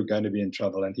 you're going to be in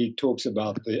trouble. And he talks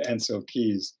about the Ansel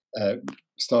Keys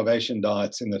starvation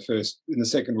diets in the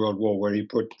Second World War, where he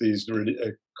put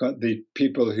the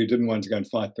people who didn't want to go and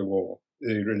fight the war,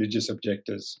 the religious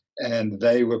objectors, and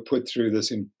they were put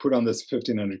on this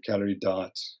 1,500 calorie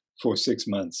diet for 6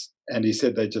 months. And he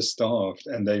said they just starved,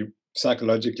 and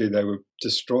psychologically they were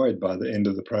destroyed by the end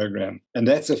of the program. And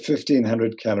that's a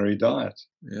 1,500 calorie diet.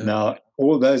 Yeah. Now,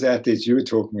 all those athletes you were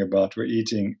talking about were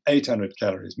eating 800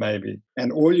 calories maybe,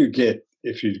 and all you get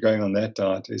if you're going on that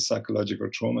diet is psychological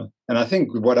trauma. And I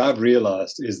think what I've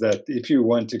realized is that if you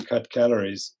want to cut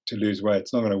calories to lose weight,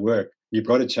 it's not going to work. You've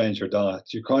got to change your diet.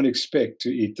 You can't expect to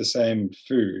eat the same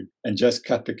food and just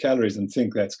cut the calories and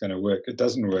think that's going to work. It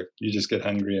doesn't work. You just get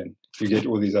hungry and you get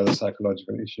all these other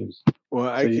psychological issues. Well,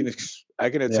 I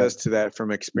can attest to that from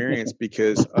experience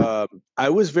because I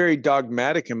was very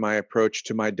dogmatic in my approach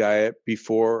to my diet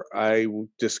before I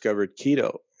discovered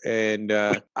keto. And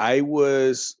I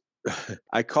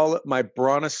call it my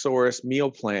Brontosaurus meal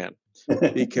plan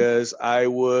because I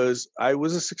was a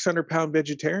 600-pound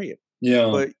vegetarian.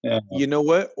 Yeah. But you know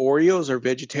what? Oreos are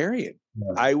vegetarian.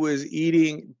 Yeah. I was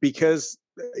eating because,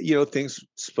 things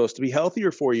supposed to be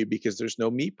healthier for you because there's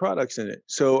no meat products in it.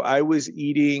 So I was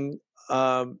eating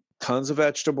tons of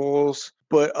vegetables,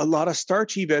 but a lot of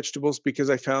starchy vegetables because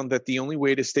I found that the only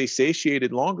way to stay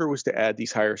satiated longer was to add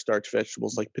these higher starch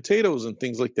vegetables like potatoes and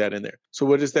things like that in there. So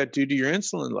what does that do to your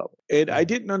insulin level? And I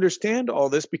didn't understand all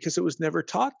this because it was never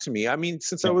taught to me. I mean,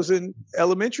 since I was in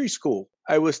elementary school,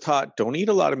 I was taught don't eat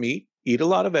a lot of meat, eat a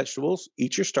lot of vegetables,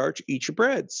 eat your starch, eat your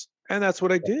breads. And that's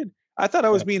what I did. I thought I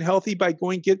was being healthy by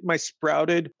going get my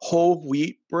sprouted whole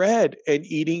wheat bread and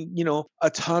eating, a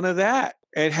ton of that.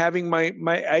 And having my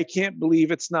I can't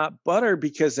believe it's not butter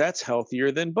because that's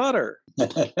healthier than butter.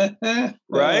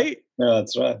 Right? Yeah,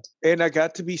 that's right. And I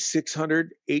got to be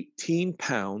 618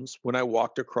 pounds when I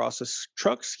walked across a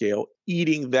truck scale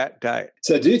eating that diet.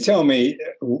 So do tell me,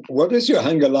 what was your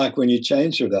hunger like when you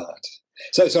changed your diet?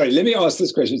 So, sorry, let me ask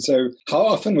this question. So how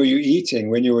often were you eating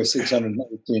when you were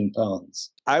 618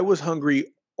 pounds? I was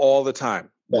hungry all the time.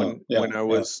 When I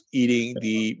was eating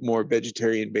the more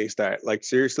vegetarian-based diet. Like,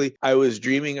 seriously, I was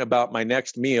dreaming about my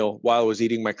next meal while I was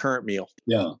eating my current meal.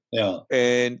 Yeah.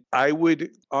 And I would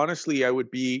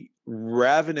be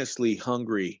ravenously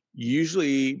hungry,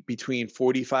 usually between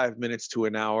 45 minutes to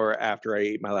an hour after I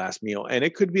ate my last meal. And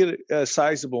it could be a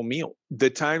sizable meal. The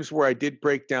times where I did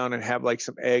break down and have like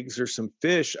some eggs or some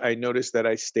fish, I noticed that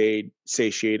I stayed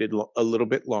satiated a little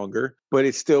bit longer, but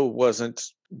it still wasn't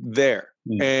there.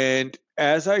 And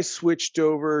as I switched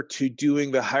over to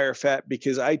doing the higher fat,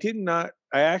 because I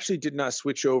actually did not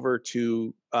switch over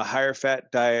to a higher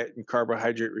fat diet and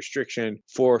carbohydrate restriction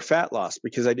for fat loss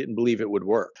because I didn't believe it would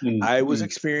work. I was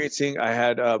I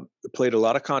had played a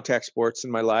lot of contact sports in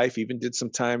my life, even did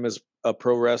some time as a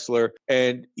pro wrestler,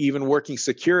 and even working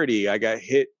security, I got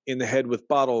hit in the head with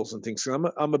bottles and things.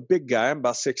 So I'm a big guy. I'm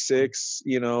about 6'6",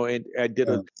 and I did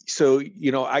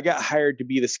I got hired to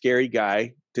be the scary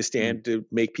guy to stand to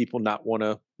make people not want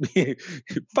to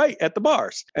fight at the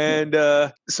bars. And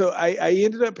so I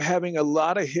ended up having a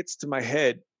lot of hits to my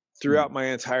head throughout my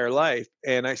entire life.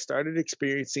 And I started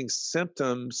experiencing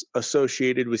symptoms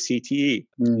associated with CTE.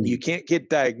 You can't get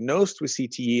diagnosed with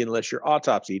CTE unless you're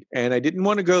autopsied. And I didn't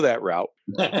want to go that route.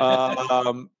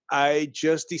 I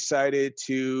just decided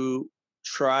to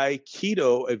try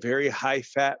keto, a very high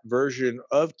fat version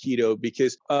of keto,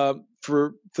 because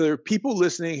for people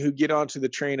listening who get onto the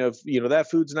train of, that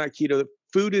food's not keto,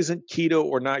 food isn't keto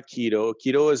or not keto.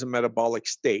 Keto is a metabolic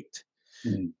state.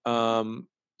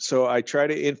 So I try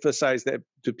to emphasize that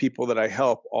to people that I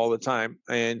help all the time,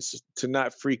 and to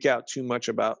not freak out too much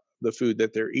about the food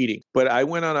that they're eating. But I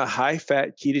went on a high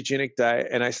fat ketogenic diet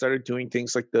and I started doing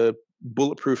things like the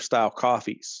bulletproof style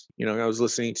coffees. I was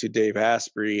listening to Dave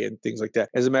Asprey and things like that.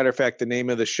 As a matter of fact, the name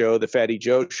of the show, The Fatty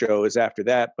Joe Show, is after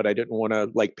that, but I didn't want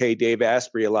to pay Dave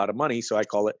Asprey a lot of money. So I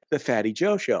call it The Fatty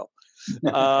Joe Show.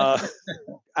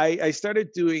 I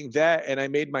started doing that and I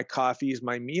made my coffees,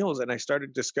 my meals, and I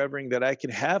started discovering that I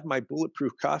can have my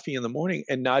bulletproof coffee in the morning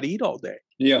and not eat all day.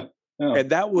 Yeah. Oh.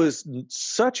 And that was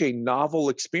such a novel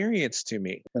experience to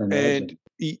me. And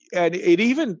it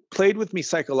even played with me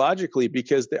psychologically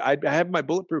because I had my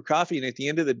bulletproof coffee. And at the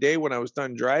end of the day, when I was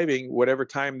done driving, whatever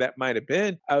time that might have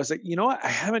been, I was like, you know what? I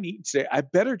haven't eaten today. I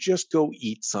better just go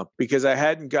eat something, because I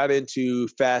hadn't got into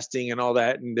fasting and all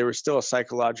that. And there was still a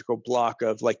psychological block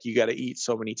of you got to eat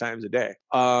so many times a day.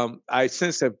 I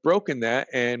since have broken that.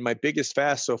 And my biggest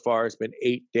fast so far has been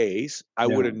 8 days. I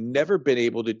would have never been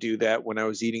able to do that when I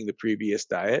was eating the previous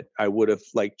diet. I would have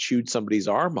chewed somebody's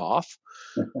arm off.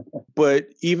 But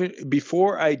even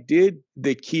before I did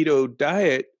the keto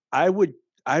diet, I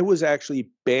was actually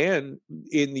banned.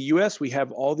 In the US, we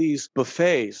have all these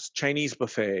buffets, Chinese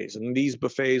buffets, and these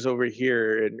buffets over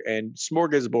here and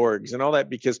smorgasbords and all that,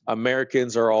 because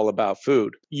Americans are all about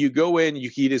food. You go in,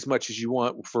 you can eat as much as you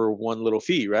want for one little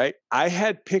fee, right? I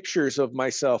had pictures of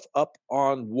myself up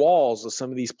on walls of some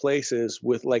of these places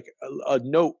with a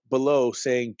note below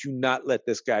saying, "Do not let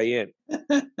this guy in."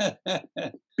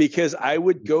 Because I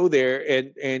would go there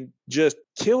and just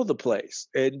kill the place.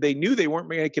 And they knew they weren't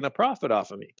making a profit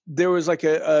off of me. There was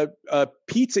a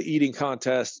pizza eating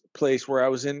contest place where I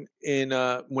was in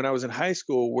when I was in high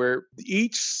school, where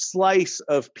each slice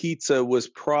of pizza was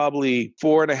probably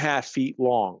 4.5 feet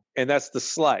long. And that's the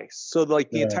slice. So the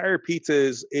entire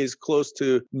pizza is close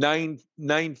to nine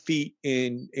feet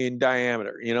in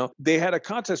diameter. They had a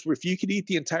contest where if you could eat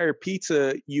the entire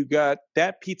pizza, you got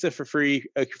that pizza for free,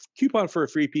 a coupon for a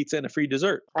free pizza and a free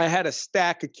dessert. I had a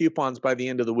stack of coupons by the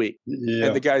end of the week. Yeah.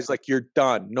 And the guy's like, "You're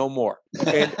done, no more."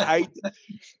 And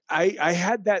I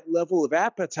had that level of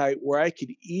appetite where I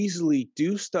could easily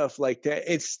do stuff like that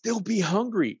and still be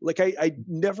hungry. I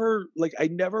never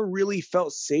really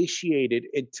felt satiated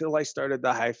until I started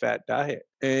the high fat diet.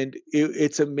 And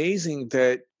it's amazing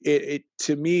that it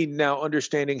to me now,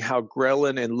 understanding how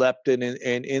ghrelin and leptin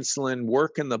and insulin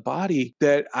work in the body,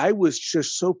 that I was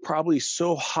just probably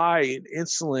so high in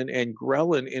insulin and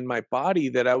ghrelin in my body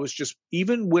that I was just,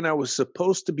 even when I was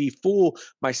supposed to be full,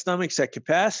 my stomach's at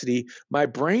capacity, my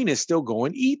brain is still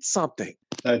going, eat something.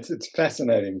 It's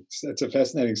fascinating. It's a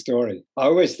fascinating story. I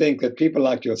always think that people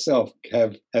like yourself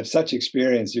have such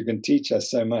experience. You can teach us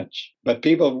so much. But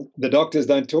the doctors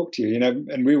don't talk to you,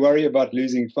 and we worry about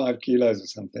losing 5 kilos or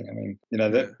something. I mean,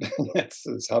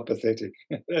 that's how pathetic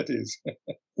that is.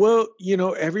 Well,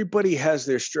 everybody has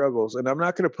their struggles, and I'm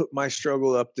not going to put my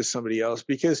struggle up to somebody else,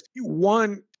 because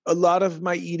a lot of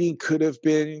my eating could have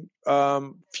been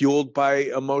fueled by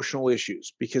emotional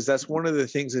issues, because that's one of the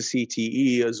things of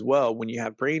CTE as well. When you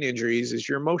have brain injuries, is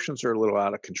your emotions are a little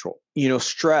out of control.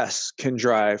 Stress can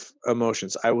drive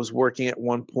emotions. I was working at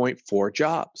one point 4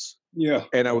 jobs. Yeah.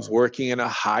 And I was working in a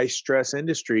high stress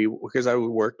industry, because I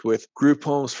worked with group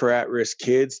homes for at-risk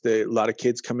kids. A lot of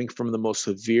kids coming from the most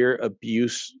severe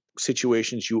abuse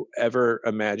situations you ever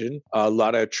imagine. A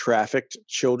lot of trafficked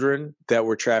children that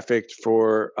were trafficked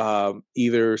for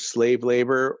either slave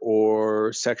labor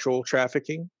or sexual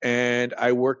trafficking. And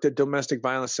I worked at domestic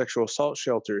violence, sexual assault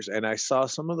shelters, and I saw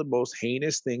some of the most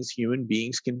heinous things human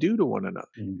beings can do to one another.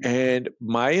 Mm-hmm. And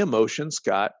my emotions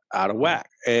got out of whack.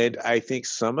 And I think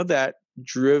some of that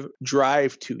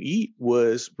drive to eat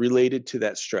was related to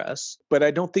that stress, but I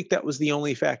don't think that was the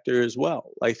only factor as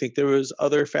well. I think there was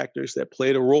other factors that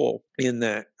played a role in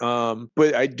that.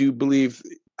 But I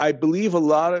believe a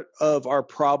lot of our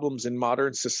problems in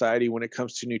modern society when it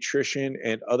comes to nutrition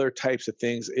and other types of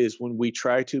things is when we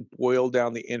try to boil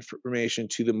down the information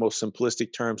to the most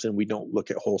simplistic terms, and we don't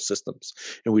look at whole systems,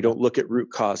 and we don't look at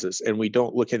root causes, and we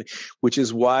don't look at, which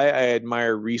is why I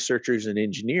admire researchers and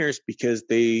engineers, because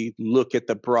they look at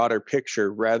the broader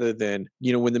picture rather than,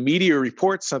 when the media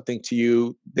reports something to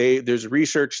you, there's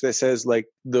research that says,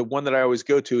 the one that I always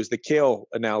go to is the kale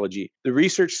analogy. The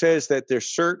research says that there's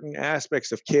certain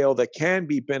aspects of kale that can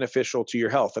be beneficial to your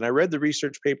health. And I read the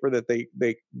research paper that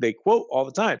they quote all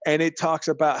the time. And it talks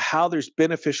about how there's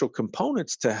beneficial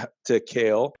components to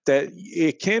kale, that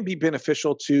it can be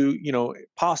beneficial to,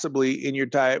 possibly in your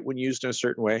diet when used in a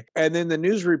certain way. And then the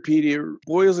news repeater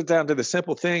boils it down to the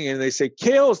simple thing. And they say,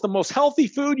 kale is the most healthy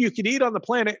food you can eat on the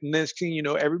planet. And next thing you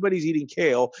know, everybody's eating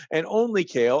kale and only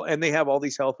kale. And they have all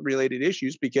these health related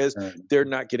issues because they're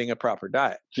not getting a proper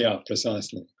diet. Yeah,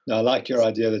 precisely. I like your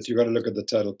idea that you've got to look at the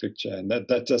total picture, and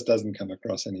that just doesn't come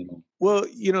across anymore. Well,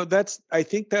 I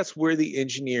think that's where the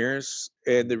engineers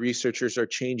and the researchers are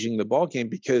changing the ballgame,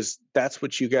 because that's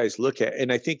what you guys look at.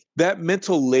 And I think that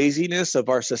mental laziness of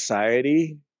our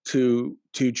society to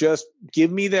just give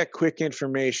me that quick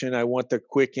information. I want the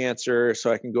quick answer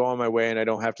so I can go on my way and I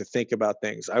don't have to think about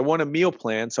things. I want a meal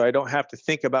plan so I don't have to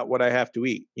think about what I have to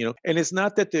eat, And it's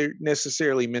not that they're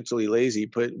necessarily mentally lazy,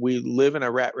 but we live in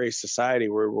a rat race society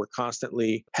where we're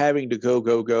constantly having to go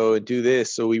and do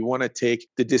this. So we want to take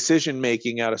the decision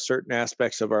making out of certain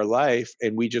aspects of our life,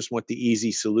 and we just want the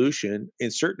easy solution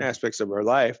in certain aspects of our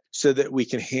life so that we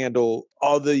can handle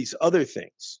all these other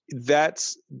things.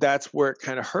 That's where it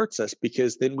kind of hurts us, because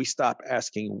then we stop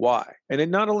asking why. And it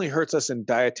not only hurts us in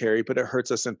dietary, but it hurts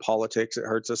us in politics, it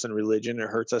hurts us in religion, it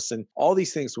hurts us in all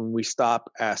these things when we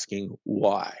stop asking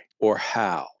why or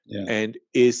how. Yeah. And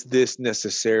is this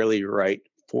necessarily right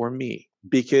for me?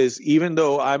 Because even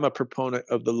though I'm a proponent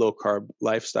of the low carb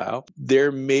lifestyle,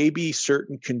 there may be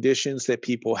certain conditions that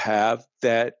people have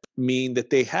that mean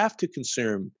that they have to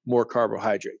consume more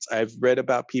carbohydrates. I've read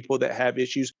about people that have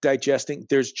issues digesting.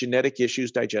 There's genetic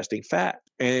issues digesting fat.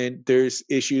 And there's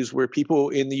issues where people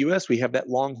in the US, we have that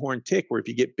longhorn tick where if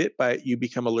you get bit by it, you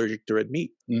become allergic to red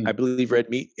meat. I believe red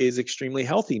meat is extremely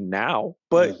healthy now,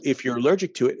 but if you're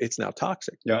allergic to it, it's now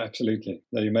toxic. Yeah, absolutely.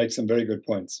 No, you make some very good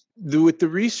points. With the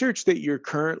research that you're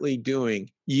currently doing,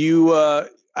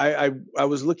 I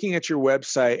was looking at your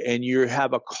website, and you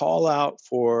have a call out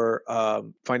for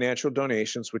financial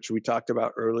donations, which we talked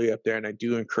about earlier up there. And I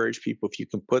do encourage people, if you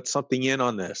can put something in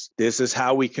on this, this is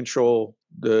how we control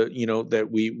that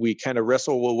we kind of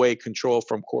wrestle away control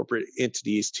from corporate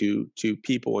entities to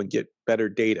people and get better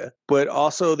data. But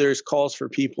also there's calls for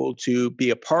people to be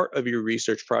a part of your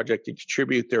research project and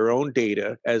contribute their own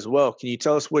data as well. Can you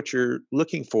tell us what you're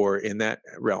looking for in that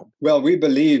realm? Well, we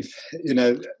believe,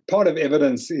 part of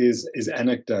evidence is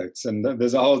anecdotes. And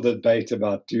there's a whole debate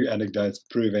about, do anecdotes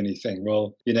prove anything?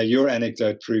 Well, your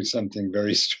anecdote proves something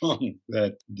very strong,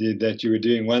 that you were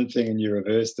doing one thing and you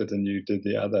reversed it and you did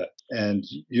the other. And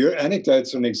your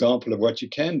anecdotes are an example of what you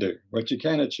can do, what you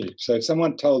can achieve. So if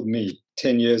someone told me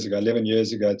 10 years ago, 11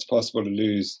 years ago, it's possible to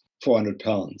lose 400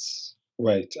 pounds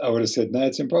weight, I would have said, no,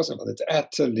 it's impossible. It's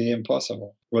utterly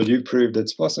impossible. Well, you proved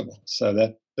it's possible. So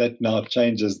that now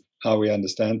changes how we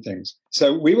understand things.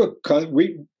 So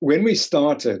when we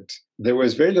started, there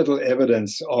was very little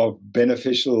evidence of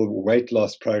beneficial weight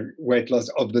loss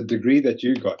of the degree that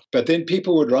you got. But then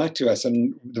people would write to us,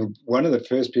 and one of the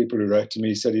first people who wrote to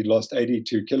me said he'd lost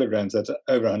 82 kilograms, that's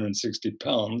over 160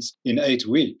 pounds, in 28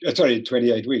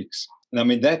 weeks. And I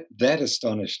mean, that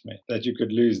astonished me, that you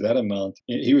could lose that amount.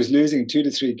 He was losing 2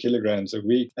 to 3 kilograms a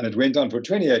week, and it went on for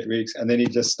 28 weeks, and then he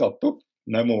just stopped. Boop,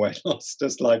 no more weight loss,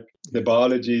 just like the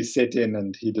biology set in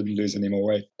and he didn't lose any more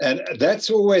weight. And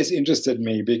that's always interested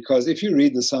me, because if you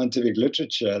read the scientific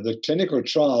literature, the clinical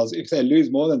trials, if they lose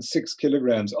more than 6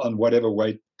 kilograms on whatever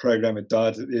weight program it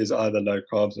diet it is, either low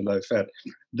carbs or low fat,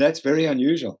 that's very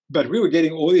unusual. But we were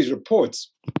getting all these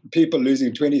reports, people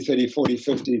losing 20, 30, 40,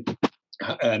 50,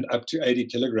 and up to 80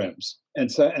 kilograms.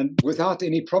 And without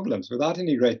any problems, without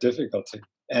any great difficulty.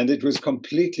 And it was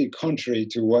completely contrary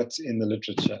to what's in the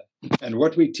literature. And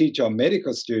what we teach our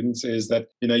medical students is that,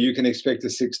 you can expect a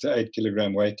 6 to 8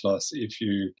 kilogram weight loss if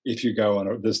you go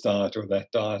on this diet or that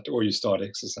diet, or you start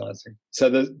exercising. So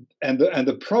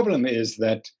the problem is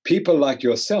that people like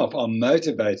yourself are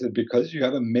motivated because you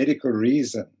have a medical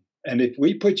reason. And if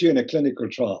we put you in a clinical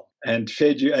trial and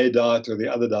fed you a diet or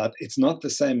the other diet, it's not the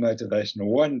same motivation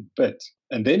one bit.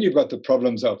 And then you've got the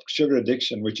problems of sugar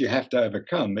addiction, which you have to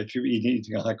overcome if you're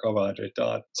eating a high carbohydrate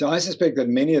diet. So I suspect that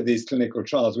many of these clinical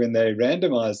trials, when they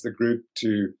randomize the group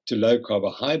to low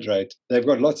carbohydrate, they've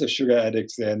got lots of sugar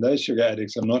addicts there, and those sugar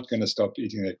addicts are not going to stop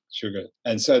eating the sugar.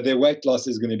 And so their weight loss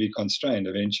is going to be constrained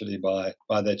eventually by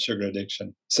that sugar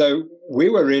addiction. So we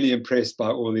were really impressed by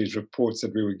all these reports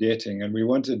that we were getting, and we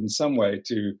wanted in some way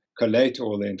to collate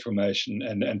all the information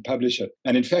and publish it.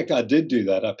 And in fact, I did do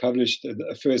that. I published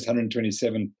the first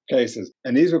 127 cases.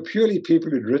 And these were purely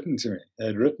people who'd written to me. They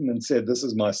had written and said, this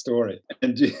is my story.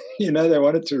 And, they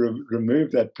wanted to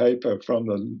remove that paper from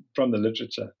the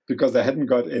literature because they hadn't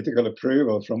got ethical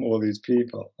approval from all these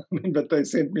people. But they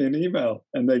sent me an email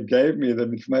and they gave me the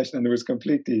information, and it was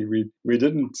completely, we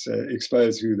didn't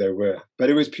expose who they were. But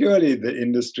it was purely the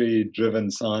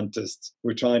industry-driven scientists who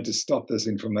were trying to stop this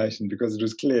information because it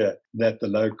was clear clear that the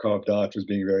low-carb diet was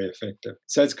being very effective.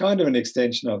 So it's kind of an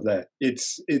extension of that. It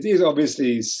is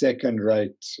obviously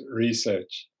second-rate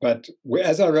research, but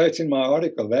as I wrote in my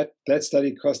article, that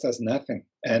study cost us nothing.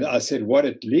 And I said what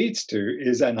it leads to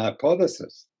is an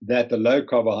hypothesis that the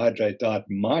low-carbohydrate diet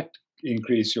might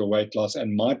increase your weight loss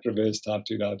and might reverse type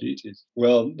 2 diabetes.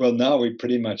 Well, now we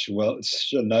pretty much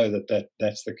should know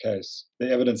that's the case. The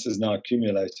evidence is now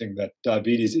accumulating that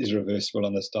diabetes is reversible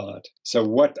on this diet. So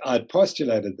what I'd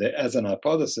postulated there as an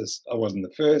hypothesis, I wasn't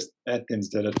the first, Atkins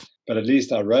did it, but at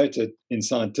least I wrote it in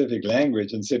scientific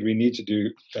language and said we need to do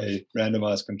a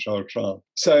randomized controlled trial.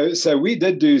 So we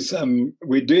did do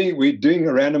we're doing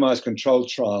a randomized controlled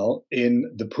trial in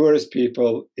the poorest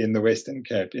people in the Western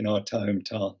Cape, in our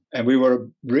hometown. And we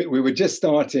were just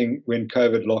starting when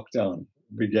COVID lockdown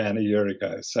began a year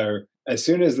ago. So as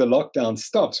soon as the lockdown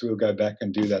stops, we'll go back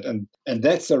and do that. And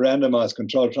that's a randomized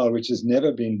controlled trial, which has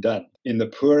never been done in the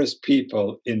poorest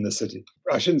people in the city.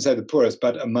 I shouldn't say the poorest,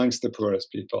 but amongst the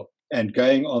poorest people. And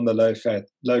going on the low-fat,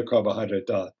 low-carbohydrate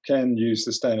diet. Can you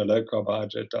sustain a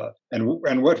low-carbohydrate diet?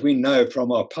 And what we know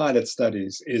from our pilot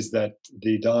studies is that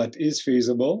the diet is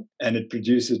feasible and it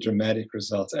produces dramatic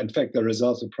results. In fact, the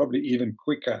results are probably even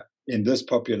quicker in this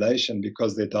population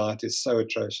because their diet is so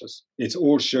atrocious. It's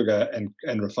all sugar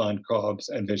and refined carbs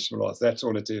and vegetable oils. That's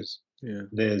all it is. Yeah.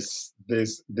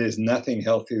 There's nothing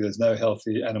healthy. There's no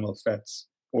healthy animal fats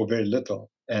or very little.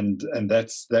 And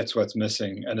that's what's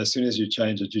missing. And as soon as you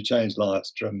change it, you change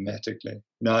lives dramatically.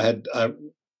 Now,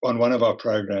 on one of our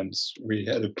programs, we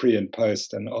had a pre and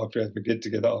post, and after we get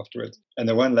together afterwards. And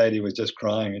the one lady was just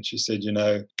crying, and she said,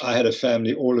 I had a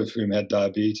family, all of whom had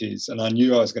diabetes, and I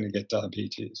knew I was going to get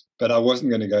diabetes, but I wasn't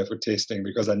going to go for testing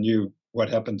because I knew what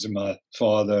happened to my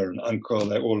father and uncle.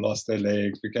 They all lost their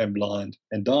legs, became blind,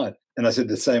 and died. And I said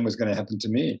the same was going to happen to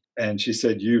me. And she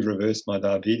said, you've reversed my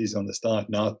diabetes on this diet.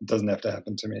 Now it doesn't have to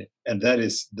happen to me. And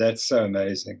that's so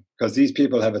amazing because these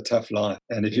people have a tough life.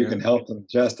 And if you can help them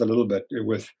just a little bit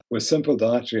with simple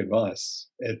dietary advice,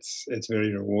 it's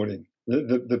very rewarding.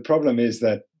 The problem is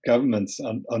that governments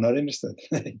are not interested.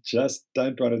 They just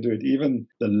don't want to do it. Even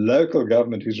the local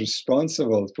government who's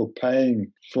responsible for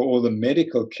paying for all the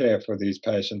medical care for these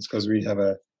patients, because we have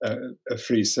a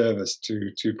free service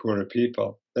to poorer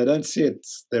people. They don't see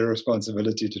it's their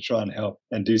responsibility to try and help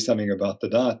and do something about the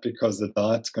diet because the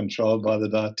diet's controlled by the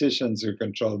dietitians who are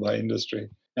controlled by industry.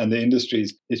 And the industry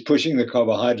is pushing the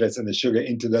carbohydrates and the sugar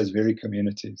into those very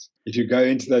communities. If you go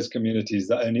into those communities,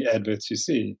 the only adverts you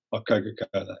see are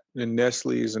Coca-Cola. And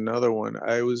Nestle is another one.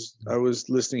 I was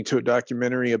listening to a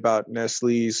documentary about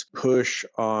Nestle's push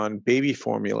on baby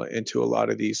formula into a lot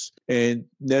of these. And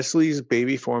Nestle's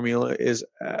baby formula is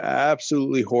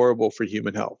absolutely horrible for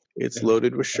human health. It's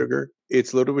loaded with sugar.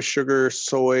 It's loaded with sugar,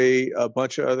 soy, a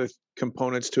bunch of other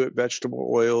components to it, vegetable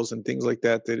oils and things like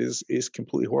that is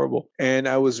completely horrible. And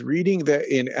I was reading that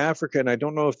in Africa, and I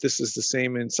don't know if this is the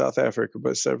same in South Africa,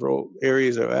 but several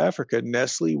areas of Africa,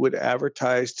 Nestle would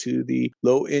advertise to the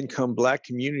low-income Black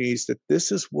communities that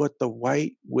this is what the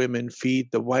white women feed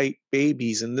the white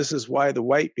babies, and this is why the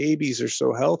white babies are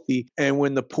so healthy. And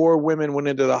when the poor women went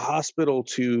into the hospital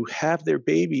to have their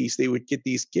babies, they would get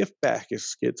these gift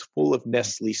baskets full of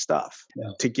Nestle stuff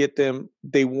to get them.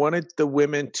 They wanted the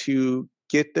women to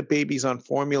get the babies on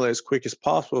formula as quick as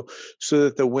possible so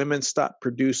that the women stop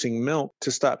producing milk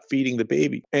to stop feeding the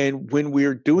baby. And when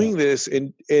we're doing this,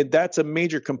 and that's a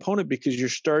major component because you're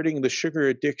starting the sugar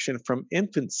addiction from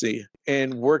infancy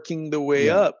and working the way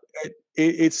up.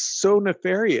 It's so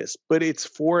nefarious, but it's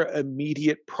for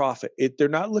immediate profit. They're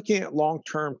not looking at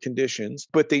long-term conditions,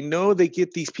 but they know they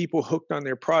get these people hooked on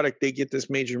their product. They get this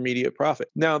major immediate profit.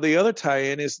 Now, the other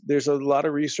tie-in is there's a lot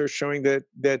of research showing that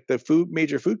the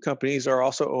major food companies are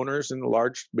also owners in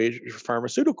large major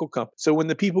pharmaceutical companies. So when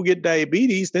the people get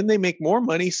diabetes, then they make more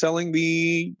money selling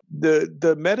the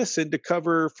medicine to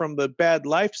cover from the bad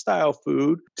lifestyle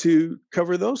food to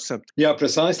cover those symptoms. Yeah,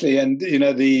 precisely. And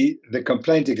the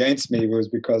complaint against me was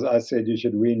because I said you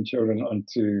should wean children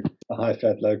onto a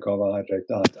high-fat, low-carbohydrate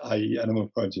diet, i.e.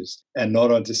 animal produce, and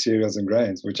not onto cereals and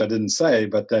grains, which I didn't say,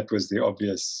 but that was the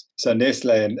obvious. So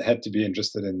Nestle had to be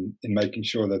interested in making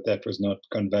sure that was not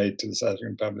conveyed to the South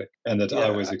African public and that I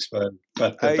was exposed.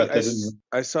 But they didn't.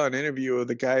 I saw an interview of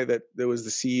the guy that was the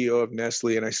CEO of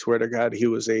Nestle, and I swear to God, he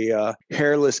was a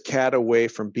hairless cat away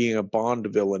from being a Bond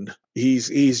villain. He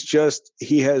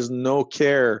has no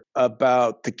care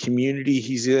about the community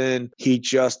he's in.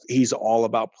 He's all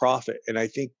about profit. And I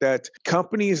think that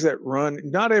companies that run,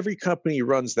 not every company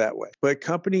runs that way, but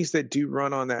companies that do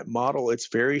run on that model, it's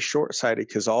very short-sighted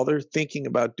because all they're they're thinking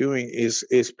about doing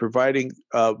is providing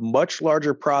a much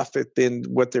larger profit than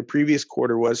what their previous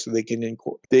quarter was, so they can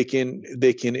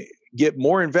get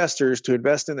more investors to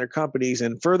invest in their companies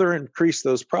and further increase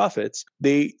those profits.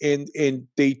 They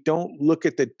don't look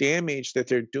at the damage that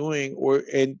they're doing,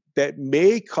 and that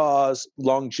may cause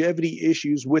longevity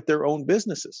issues with their own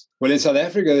businesses. Well, in South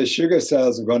Africa, the sugar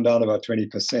sales have gone down about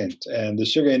 20%, and the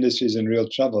sugar industry is in real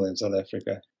trouble in South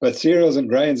Africa. But cereals and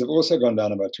grains have also gone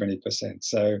down about 20%.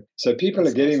 So people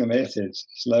are getting the message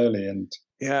slowly. And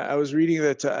yeah, I was reading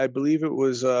that I believe it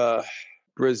was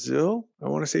Brazil. I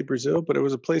want to say Brazil, but it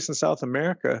was a place in South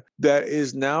America that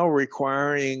is now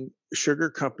requiring sugar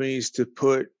companies to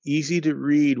put easy to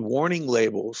read warning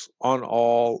labels on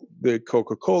all the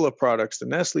Coca-Cola products, the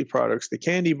Nestle products, the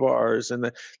candy bars,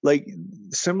 and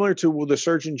similar to the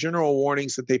Surgeon General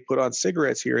warnings that they put on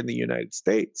cigarettes here in the United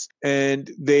States.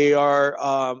 And they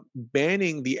are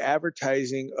banning the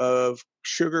advertising of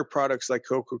sugar products like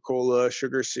Coca-Cola,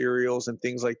 sugar cereals, and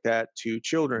things like that to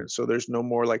children. So there's no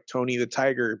more like Tony the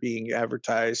Tiger being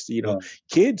advertised.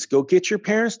 Kids, go get your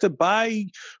parents to buy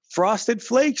Frosted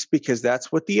Flakes because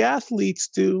that's what the athletes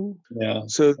do. Yeah.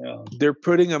 So they're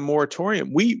putting a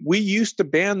moratorium. We used to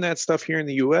ban that stuff here in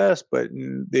the U.S., but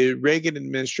the Reagan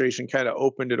administration kind of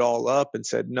opened it all up and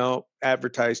said, no,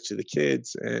 advertise to the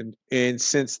kids. And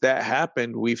since that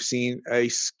happened, we've seen a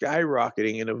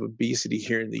skyrocketing of obesity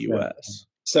here in the U.S.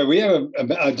 So we have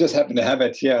I just happen to have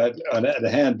it here at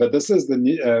hand, but this is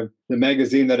the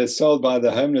magazine that is sold by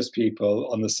the homeless people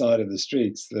on the side of the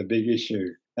streets, The Big Issue.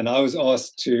 And I was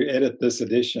asked to edit this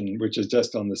edition, which is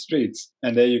just on the streets.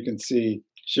 And there you can see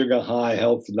sugar high,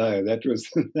 health low. That's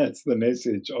the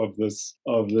message of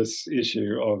this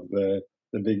issue of the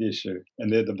Big Issue.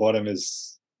 And there at the bottom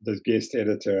is the guest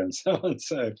editor and so on.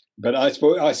 So, but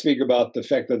I speak about the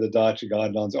fact that the dietary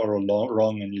guidelines are all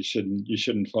wrong and you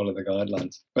shouldn't follow the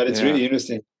guidelines. But it's really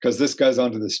interesting because this goes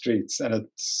onto the streets, and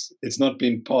it's not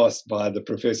been passed by the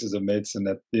professors of medicine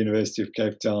at the University of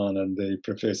Cape Town and the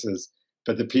professors,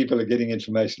 but the people are getting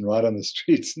information right on the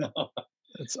streets now.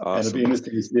 That's awesome. And it'll be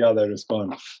interesting to see how they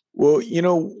respond. Well,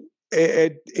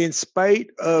 in spite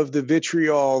of the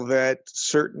vitriol that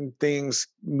certain things,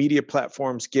 media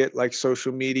platforms get, like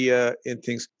social media and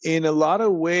things, in a lot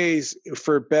of ways,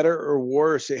 for better or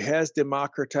worse, it has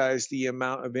democratized the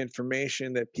amount of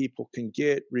information that people can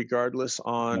get regardless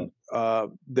on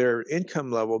their income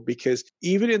level. Because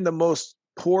even in the most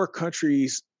poor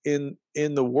countries in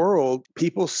the world,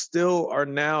 people still are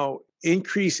now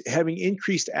having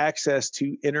increased access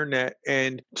to internet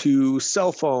and to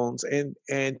cell phones and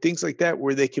things like that,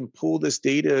 where they can pull this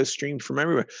data streamed from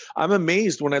everywhere. I'm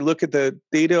amazed when I look at the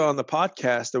data on the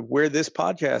podcast of where this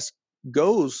podcast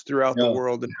goes throughout the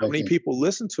world and how many people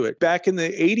listen to it. Back in the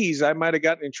 80s, I might have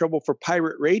gotten in trouble for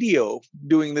pirate radio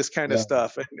doing this kind of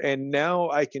stuff. And now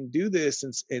I can do this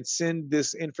and send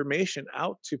this information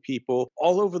out to people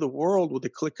all over the world with a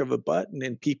click of a button,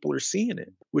 and people are seeing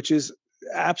it, which is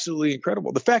absolutely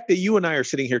incredible. The fact that you and I are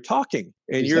sitting here talking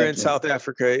and you're in South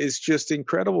Africa is just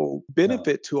incredible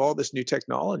benefit to all this new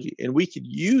technology. And we could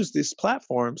use these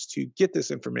platforms to get this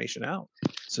information out.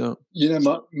 So,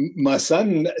 my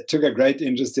son took a great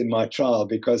interest in my trial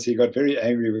because he got very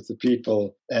angry with the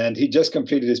people, and he just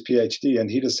completed his PhD,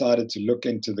 and he decided to look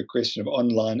into the question of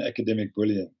online academic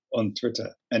bullying on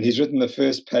Twitter. And he's written the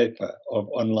first paper of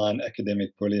online academic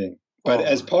bullying. But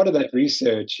as part of that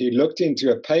research, he looked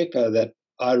into a paper that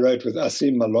I wrote with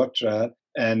Asim Malhotra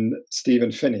and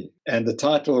Stephen Finney. And the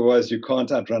title was You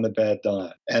Can't Outrun a Bad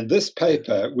Diet. And this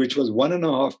paper, which was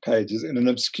 1.5 pages in an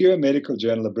obscure medical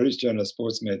journal, the British Journal of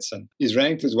Sports Medicine, is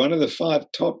ranked as one of the 5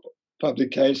 top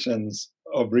publications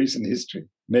of recent history.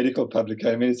 Medical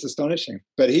publication. I mean, it's astonishing.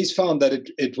 But he's found that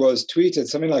it was tweeted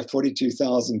something like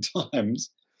 42,000 times,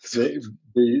 the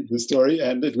story,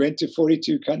 and it went to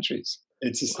 42 countries.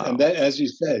 And that, as you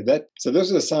say, so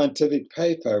this was a scientific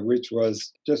paper which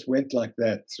went like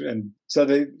that. And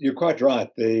so you're quite right.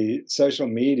 The social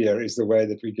media is the way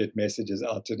that we get messages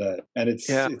out today, and it's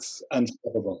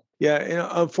unstoppable. Yeah, and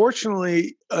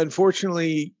unfortunately,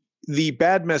 the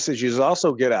bad messages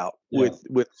also get out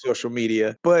with social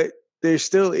media, but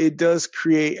it does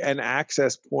create an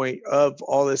access point of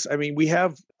all this. I mean, we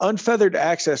have unfeathered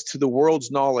access to the world's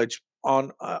knowledge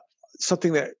on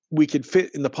something that we could fit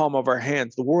in the palm of our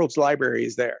hands. The world's library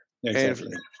is there,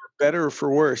 exactly. And for better or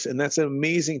for worse. And that's an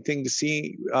amazing thing to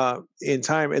see in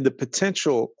time. And the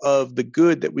potential of the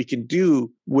good that we can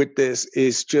do with this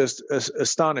is just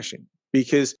astonishing.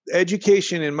 because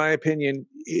education, in my opinion,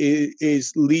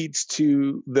 leads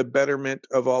to the betterment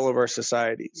of all of our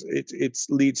societies. It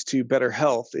leads to better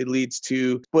health. It leads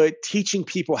to, but teaching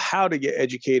people how to get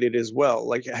educated as well,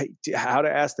 like how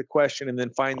to ask the question and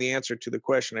then find the answer to the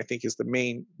question, I think is the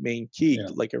main key, Yeah.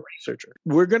 like a researcher.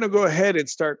 We're going to go ahead and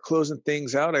start closing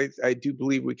things out. I do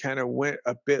believe we kind of went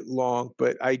a bit long,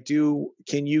 but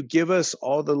can you give us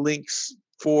all the links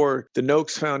for the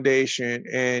Noakes Foundation,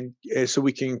 and so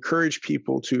we can encourage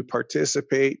people to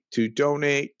participate, to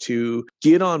donate, to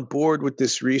get on board with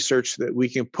this research so that we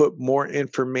can put more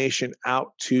information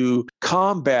out to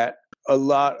combat a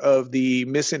lot of the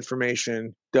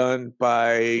misinformation done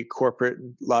by corporate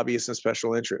lobbyists and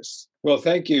special interests? Well,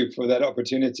 thank you for that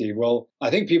opportunity. Well, I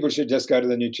think people should just go to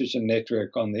the Nutrition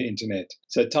Network on the internet.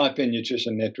 So type in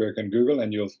Nutrition Network on Google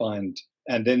and you'll find.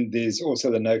 And then there's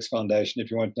also the Noakes Foundation if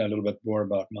you want to know a little bit more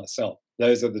about myself.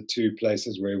 Those are the two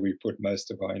places where we put most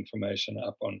of our information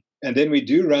up on. And then we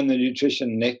do run the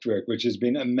Nutrition Network, which has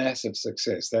been a massive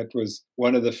success. That was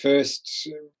one of the first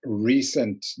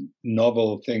recent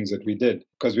novel things that we did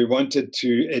because we wanted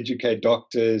to educate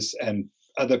doctors and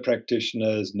other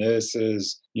practitioners,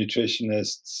 nurses,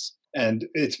 nutritionists, and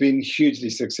it's been hugely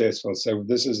successful. So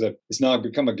it's now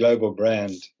become a global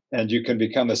brand, and you can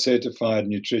become a certified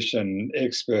nutrition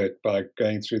expert by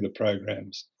going through the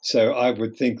programs. So I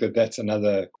would think that that's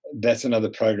another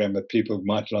program that people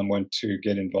might want to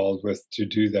get involved with, to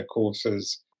do their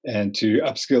courses and to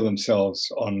upskill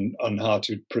themselves on how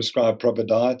to prescribe proper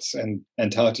diets and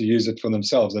how to use it for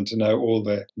themselves and to know all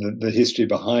the history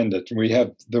behind it. We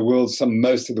have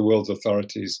most of the world's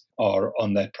authorities are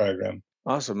on that program.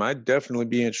 Awesome. I'd definitely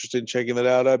be interested in checking that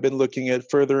out. I've been looking at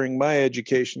furthering my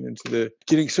education into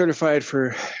getting certified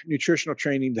for nutritional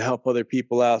training to help other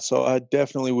people out. So I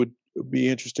definitely would be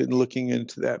interested in looking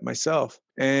into that myself.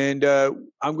 And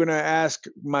I'm going to ask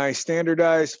my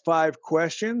standardized 5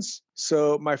 questions.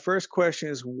 So my first question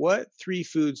is, what 3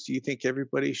 foods do you think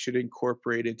everybody should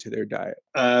incorporate into their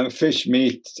diet? Fish,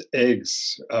 meat,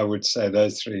 eggs, I would say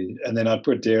those 3. And then I'd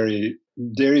put dairy.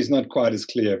 Dairy is not quite as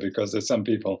clear because there's some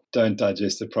people don't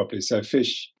digest it properly. So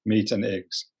fish, meat, and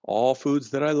eggs. All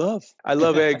foods that I love. I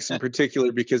love eggs in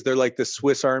particular because they're like the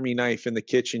Swiss Army knife in the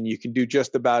kitchen. You can do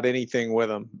just about anything with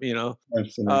them,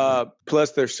 Absolutely.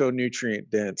 Plus, they're so nutrient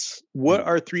dense. What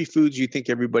are 3 foods you think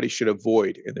everybody should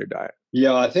avoid in their diet?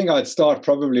 Yeah, I think I'd start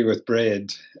probably with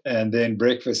bread, and then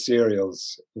breakfast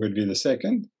cereals would be the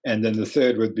second, and then the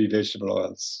third would be vegetable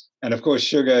oils. And of course,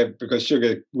 sugar, because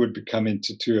sugar would come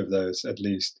into 2 of those at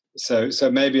least. So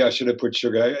maybe I should have put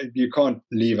sugar. You can't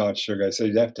leave out sugar, so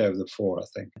you'd have to have the 4, I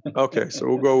think. Okay, so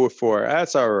we'll go with 4.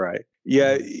 That's all right.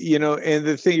 Yeah, and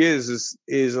the thing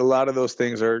is a lot of those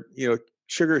things are,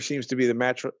 sugar seems to be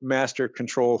the master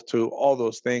control to all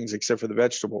those things except for the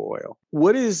vegetable oil.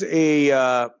 What is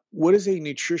a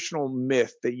nutritional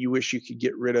myth that you wish you could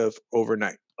get rid of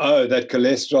overnight? Oh, that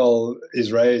cholesterol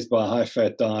is raised by a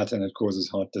high-fat diet and it causes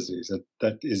heart disease.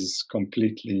 That is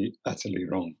completely, utterly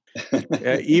wrong.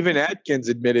 Even Atkins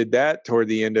admitted that toward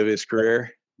the end of his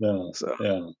career. Yeah.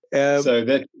 So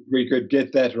that we could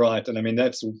get that right. And I mean,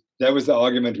 that was the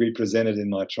argument we presented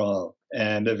in my trial.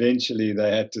 And eventually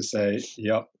they had to say,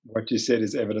 yeah, what you said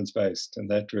is evidence-based. And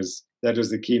that was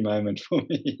the key moment for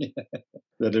me,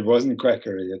 that it wasn't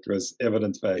quackery, it was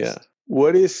evidence-based. Yeah.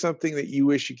 What is something that you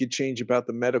wish you could change about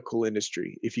the medical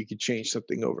industry if you could change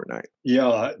something overnight?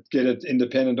 Yeah, get it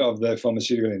independent of the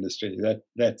pharmaceutical industry.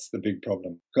 That's the big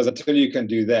problem. Because until you can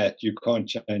do that, you can't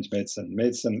change medicine.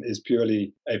 Medicine is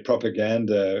purely a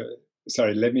propaganda.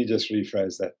 Sorry, let me just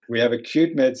rephrase that. We have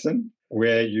acute medicine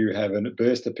where you have a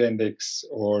burst appendix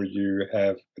or you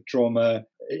have a trauma,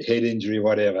 head injury,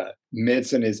 whatever.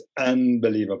 Medicine is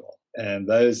unbelievable. And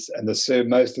most of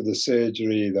the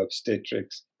surgery, the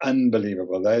obstetrics,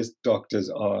 unbelievable. Those doctors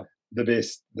are the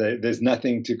best. There's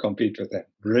nothing to compete with them.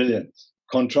 Brilliant.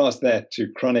 Contrast that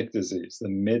to chronic disease. The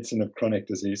medicine of chronic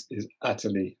disease is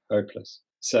utterly hopeless.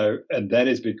 So, and that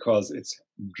is because it's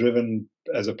driven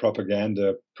as a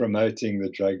propaganda promoting the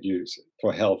drug use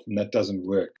for health, and that doesn't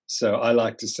work. So I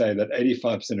like to say that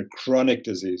 85% of chronic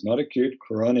disease, not acute,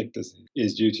 chronic disease,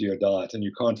 is due to your diet, and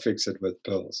you can't fix it with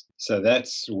pills. So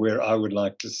that's where I would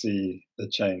like to see the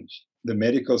change. The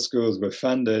medical schools were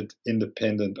funded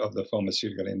independent of the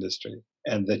pharmaceutical industry,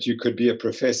 and that you could be a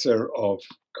professor of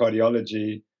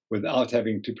cardiology without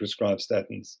having to prescribe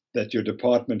statins, that your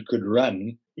department could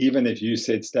run even if you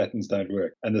said statins don't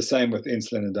work. And the same with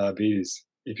insulin and diabetes.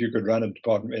 If you could run a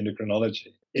department of endocrinology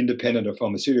independent of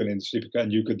pharmaceutical industry,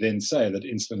 and you could then say that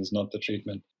insulin is not the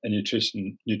treatment and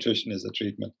nutrition is the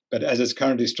treatment. But as it's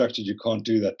currently structured, you can't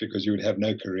do that because you would have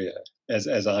no career, as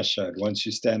I showed. Once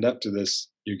you stand up to this,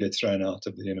 you get thrown out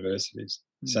of the universities.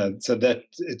 So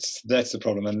that's the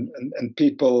problem, and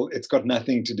people, it's got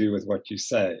nothing to do with what you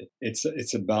say.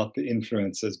 It's about the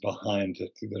influences behind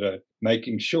it that are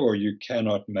making sure you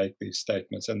cannot make these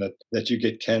statements, and that you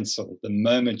get cancelled the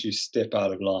moment you step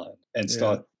out of line and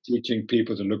start teaching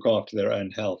people to look after their own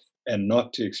health and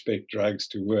not to expect drugs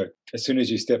to work. As soon as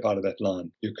you step out of that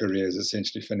line, your career is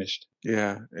essentially finished.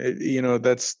 Yeah.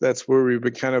 That's where we've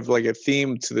been kind of like a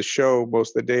theme to the show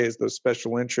most of the day, is those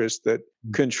special interests that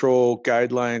control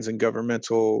guidelines and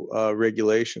governmental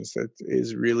regulations that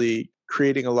is really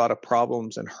creating a lot of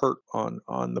problems and hurt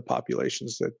on the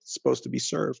populations that's supposed to be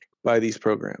served by these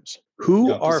programs.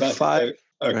 Who are five?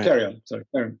 Carry on. Sorry,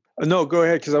 carry on. No, go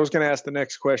ahead, because I was going to ask the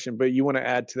next question, but you want to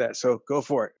add to that, so go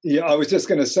for it. Yeah, I was just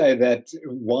going to say that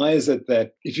why is it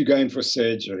that if you go in for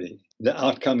surgery, the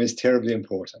outcome is terribly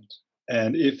important?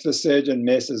 And if the surgeon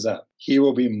messes up, he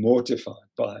will be mortified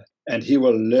by it, and he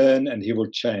will learn and he will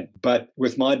change. But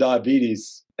with my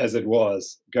diabetes, as it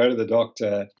was, go to the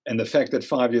doctor, and the fact that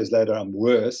 5 years later I'm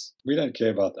worse, we don't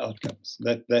care about the outcomes.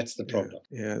 That's the problem.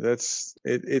 Yeah, that's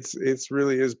it. It's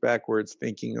really is backwards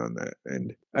thinking on that,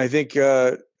 and I think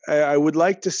I would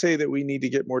like to say that we need to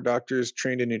get more doctors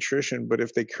trained in nutrition, but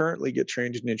if they currently get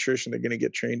trained in nutrition, they're going to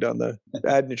get trained on the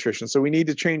bad nutrition. So we need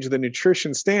to change the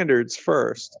nutrition standards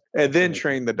first, and then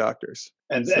train the doctors.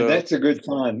 And that's a good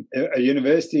time. A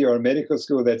university or a medical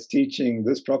school that's teaching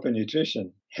this proper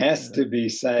nutrition has to be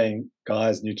saying,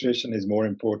 guys, nutrition is more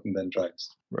important than drugs.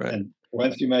 Right. And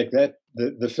once you make that,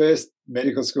 the first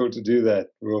medical school to do that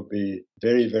will be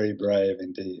very, very brave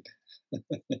indeed.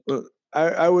 Well,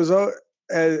 I was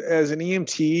as an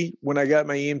EMT, when I got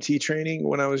my EMT training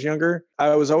when I was younger,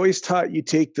 I was always taught you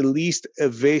take the least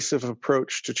evasive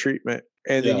approach to treatment,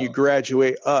 and then you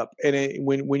graduate up. And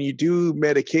when you do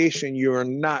medication, you are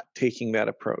not taking that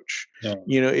approach. Yeah.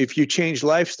 If you change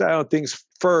lifestyle and things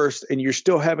first and you're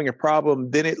still having a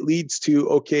problem, then it leads to,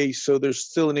 okay, so there's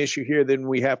still an issue here, then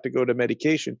we have to go to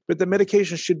medication. But the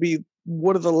medication should be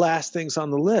one of the last things on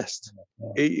the list.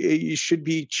 You should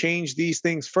be change these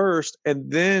things first,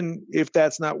 and then if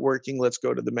that's not working, let's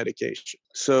go to the medication.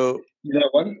 So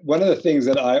one of the things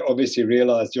that I obviously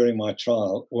realized during my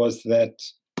trial was that,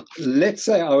 let's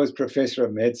say I was professor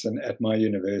of medicine at my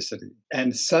university,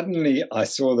 and suddenly I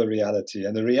saw the reality.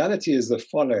 And the reality is the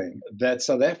following, that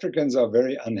South Africans are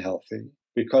very unhealthy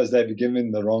because they've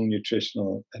given the wrong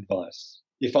nutritional advice.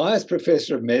 If I, as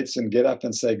professor of medicine, get up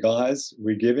and say, guys,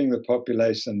 we're giving the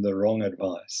population the wrong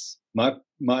advice,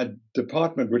 my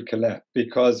department would collapse,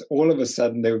 because all of a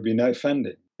sudden there would be no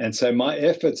funding. And so my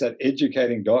efforts at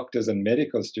educating doctors and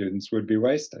medical students would be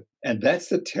wasted. And that's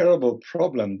the terrible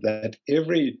problem that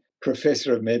every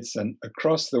professor of medicine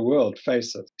across the world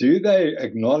faces. Do they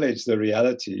acknowledge the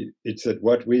reality? It's that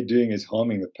what we're doing is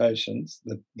harming the patients,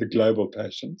 the global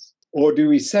patients. Or do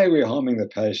we say we're harming the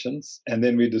patients and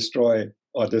then we destroy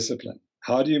our discipline?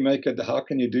 How do you make it? How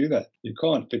can you do that? You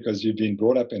can't, because you've been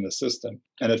brought up in a system.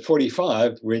 And at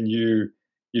 45, when you're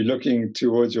looking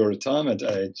towards your retirement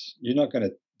age, you're not going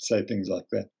to say things like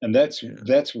that. And that's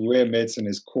where medicine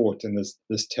is caught in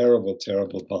this terrible,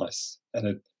 terrible vice.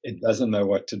 And it doesn't know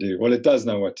what to do. Well, it does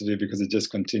know what to do, because it just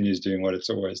continues doing what it's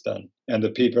always done. And the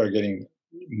people are getting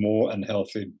more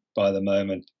unhealthy by the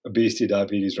moment. Obesity,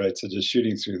 diabetes rates are just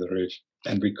shooting through the roof.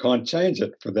 And we can't change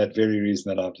it for that very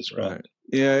reason that I've described. Right.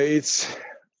 Yeah,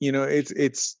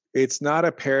 it's not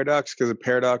a paradox, because a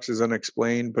paradox is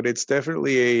unexplained, but it's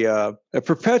definitely a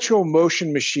perpetual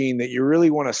motion machine that you really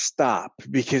want to stop,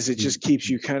 because it just keeps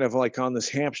you kind of like on this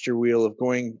hamster wheel of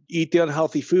going, eat the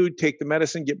unhealthy food, take the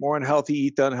medicine, get more unhealthy,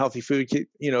 eat the unhealthy food,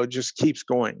 it just keeps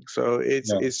going. So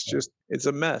it's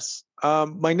a mess.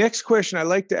 My next question I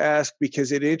like to ask,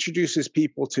 because it introduces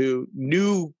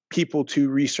new people to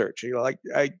research.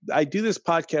 I do this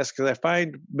podcast because I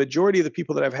find majority of the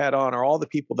people that I've had on are all the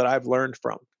people that I've learned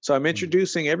from. So I'm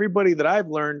introducing everybody that I've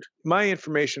learned my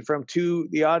information from to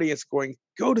the audience, going,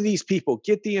 go to these people,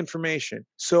 get the information.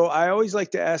 So I always like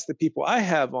to ask the people I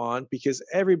have on, because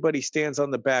everybody stands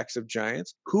on the backs of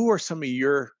giants, who are some of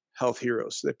your health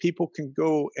heroes, so that people can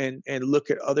go and look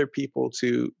at other people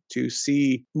to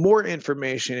see more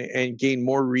information and gain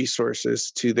more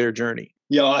resources to their journey?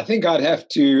 Yeah, I think I'd have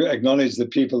to acknowledge the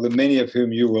people, that many of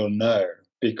whom you will know,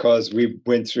 because we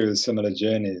went through similar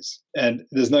journeys. And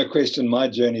there's no question my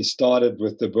journey started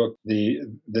with the book, The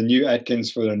New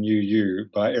Atkins for the New You,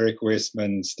 by Eric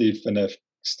Westman, Steve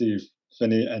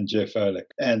Finney and Jeff Ehrlich.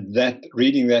 And that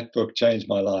reading that book changed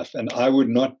my life. And I would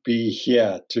not be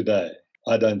here today,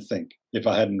 I don't think, if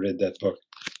I hadn't read that book.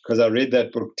 Because I read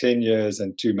that book 10 years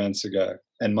and 2 months ago.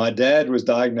 And my dad was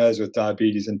diagnosed with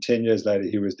diabetes, and 10 years later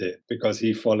he was dead because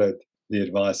he followed the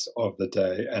advice of the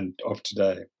day and of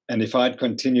today. And if I'd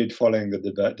continued following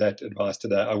that advice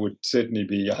today, I would certainly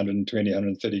be 120,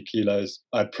 130 kilos.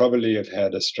 I'd probably have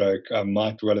had a stroke. I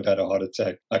might well have had a heart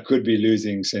attack. I could be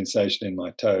losing sensation in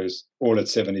my toes, all at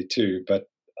 72, but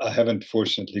I haven't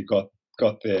fortunately got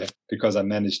there because I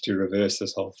managed to reverse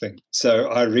this whole thing. So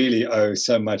I really owe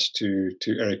so much to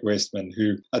Eric Westman,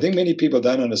 who I think many people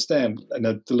don't understand. And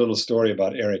a little story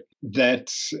about Eric,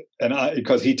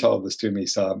 because he told this to me,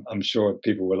 so I'm sure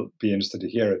people will be interested to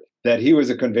hear it, that he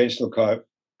was a conventional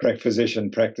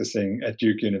physician practicing at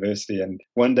Duke University. And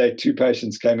one day, 2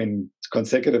 patients came in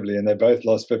consecutively and they both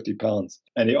lost 50 pounds.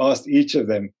 And he asked each of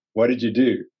them, "What did you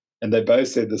do?" And they both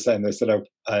said the same. They said,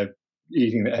 "I'm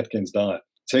eating the Atkins diet."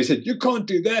 So he said, "You can't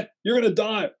do that. You're going to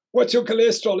die. What's your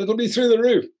cholesterol? It'll be through the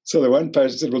roof." So the one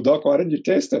patient said, "Well, doc, why don't you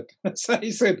test it?" So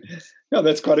he said, "No,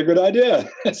 that's quite a good idea."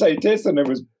 So he tested and it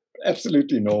was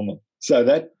absolutely normal. So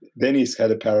then he's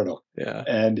had a paradox. Yeah.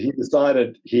 And he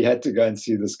decided he had to go and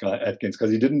see this guy, Atkins,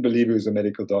 because he didn't believe he was a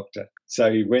medical doctor.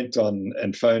 So he went on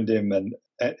and phoned him, and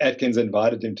Atkins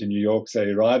invited him to New York. So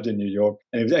he arrived in New York,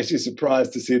 and he was actually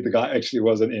surprised to see the guy actually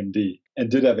was an MD and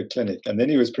did have a clinic. And then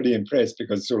he was pretty impressed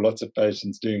because he saw lots of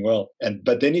patients doing well.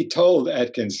 But then he told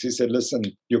Atkins, he said, "Listen,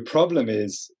 your problem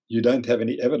is you don't have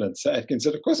any evidence." So Atkins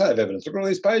said, "Of course I have evidence. Look at all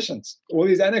these patients, all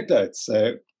these anecdotes."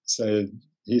 So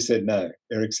he said, "No."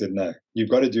 Eric said, "No, you've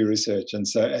got to do research." And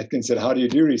so Atkins said, "How do you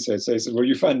do research?" So he said, "Well,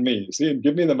 you fund me, see, and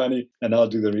give me the money and I'll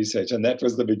do the research." And that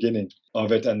was the beginning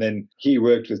of it. And then he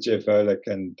worked with Jeff Ehrlich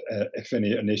and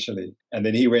Finney initially. And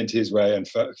then he went his way, and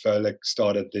Ehrlich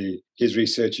started his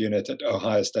research unit at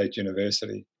Ohio State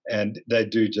University. And they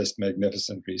do just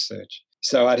magnificent research.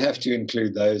 So I'd have to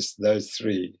include those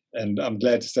 3. And I'm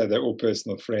glad to say they're all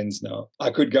personal friends now.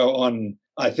 I could go on.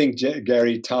 I think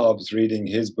Gary Taubes reading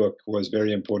his book was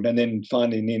very important. And then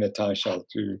finally, Nina Teicholz,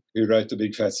 who wrote The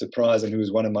Big Fat Surprise and who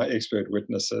was one of my expert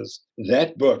witnesses.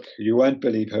 That book, you won't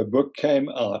believe, her book came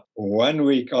out 1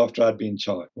 week after I'd been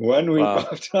charged. 1 week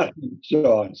after I'd been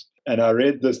charged. And I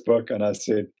read this book and I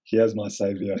said, "Here's my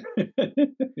savior."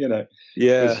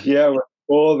 Yeah. Here was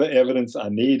all the evidence I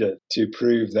needed to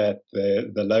prove that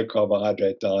the low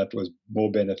carbohydrate diet was more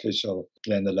beneficial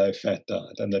than the low fat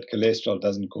diet, and that cholesterol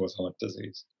doesn't cause heart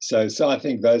disease. So I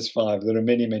think those 5, there are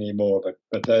many, many more,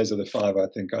 but those are the 5 I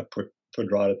think I'd put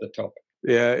right at the top.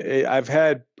 Yeah, I've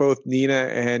had both Nina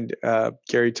and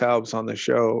Gary Taubes on the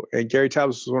show, and Gary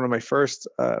Taubes was one of my first.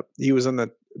 He was on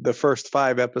the first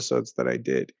 5 episodes that I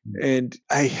did, and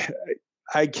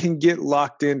I can get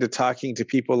locked into talking to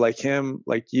people like him,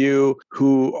 like you,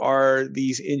 who are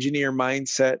these engineer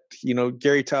mindset.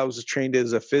 Gary Taubes was trained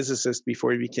as a physicist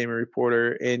before he became a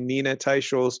reporter, and Nina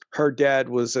Teicholz, her dad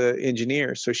was an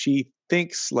engineer, so she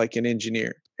thinks like an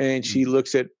engineer, and she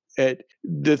looks at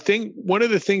the thing. One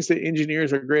of the things that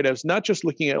engineers are great at is not just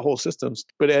looking at whole systems,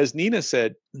 but as Nina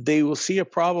said, they will see a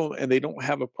problem and they don't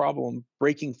have a problem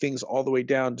breaking things all the way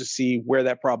down to see where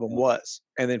that problem was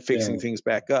and then fixing things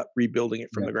back up, rebuilding it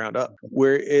from the ground up.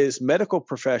 Whereas medical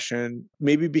profession,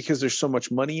 maybe because there's so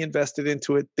much money invested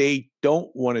into it, they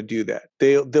don't want to do that.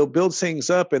 They'll build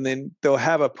things up and then they'll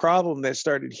have a problem that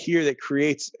started here that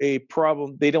creates a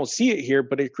problem. They don't see it here,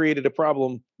 but it created a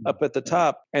problem up at the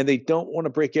top, and they don't want to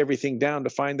break everything down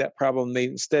to find that problem. They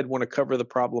instead want to cover the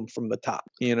problem from the top,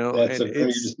 That's a very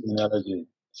interesting analogy.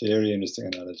 Very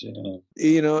interesting analogy.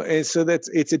 And so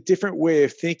it's a different way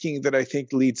of thinking that I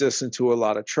think leads us into a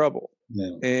lot of trouble.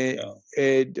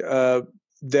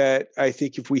 That I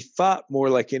think if we thought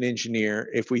more like an engineer,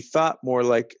 if we thought more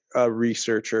like a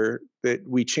researcher, that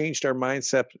we changed our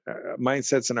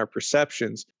mindsets and our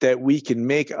perceptions, that we can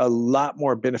make a lot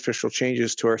more beneficial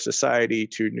changes to our society,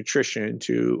 to nutrition,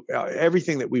 to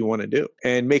everything that we want to do,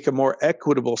 and make a more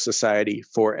equitable society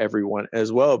for everyone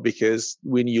as well. Because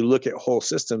when you look at whole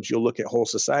systems, you'll look at whole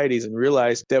societies and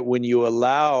realize that when you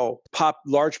allow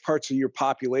large parts of your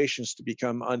populations to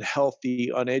become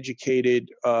unhealthy, uneducated,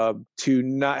 to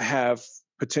not have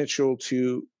potential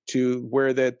to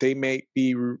where that they may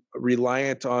be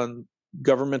reliant on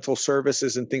governmental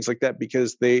services and things like that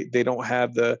because they don't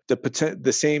have the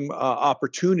same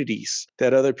opportunities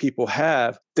that other people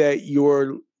have, that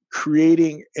you're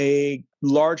creating a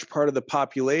large part of the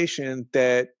population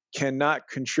that cannot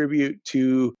contribute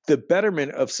to the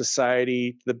betterment of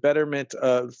society, the betterment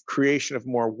of creation of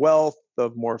more wealth,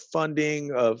 of more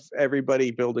funding, of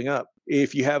everybody building up.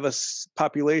 If you have a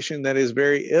population that is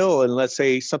very ill, and let's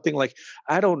say something like,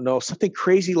 I don't know, something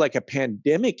crazy like a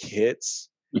pandemic hits,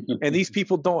 and these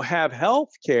people don't have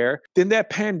health care, then that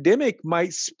pandemic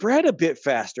might spread a bit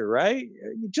faster, right?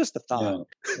 Just a thought.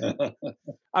 Yeah.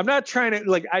 I'm not trying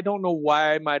to, I don't know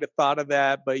why I might have thought of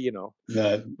that, but No.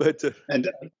 But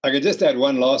and I could just add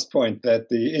one last point, that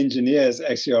the engineers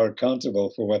actually are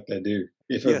accountable for what they do.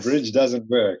 If a Yes. bridge doesn't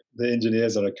work, the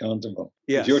engineers are accountable.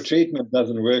 Yes. If your treatment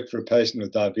doesn't work for a patient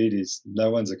with diabetes,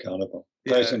 no one's accountable.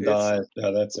 Patient dies.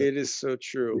 Yeah, that's it. It is so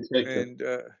true. Expected.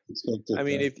 And I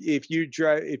mean,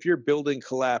 if your building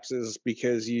collapses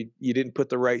because you didn't put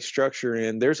the right structure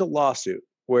in, there's a lawsuit.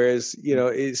 Whereas,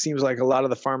 it seems like a lot of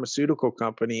the pharmaceutical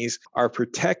companies are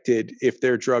protected if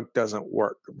their drug doesn't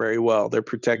work very well. They're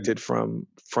protected from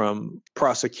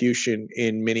prosecution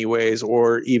in many ways,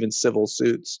 or even civil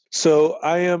suits. So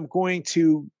I am going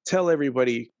to tell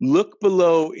everybody, look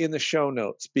below in the show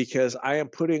notes, because I am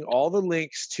putting all the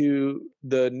links to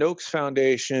the Noakes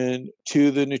Foundation, to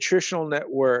the Nutritional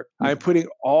Network. I'm putting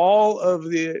all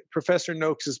of the Professor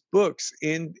Noakes's books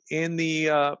in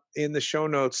the show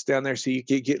notes down there, so you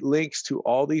can get links to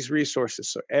all these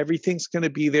resources. So everything's going to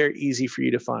be there, easy for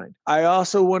you to find. I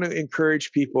also want to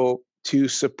encourage people to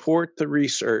support the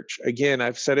research. Again,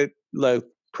 I've said it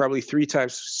probably 3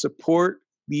 times. Support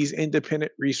these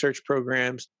independent research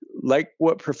programs, like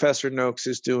what Professor Noakes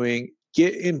is doing.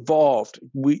 Get involved.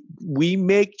 We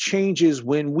make changes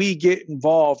when we get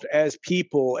involved as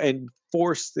people and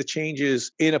force the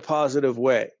changes in a positive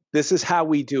way. This is how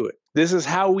we do it. This is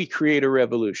how we create a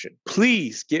revolution.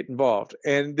 Please get involved.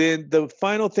 And then the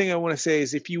final thing I want to say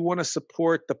is, if you want to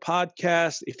support the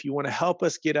podcast, if you want to help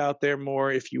us get out there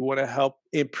more, if you want to help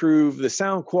improve the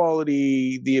sound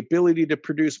quality, the ability to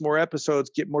produce more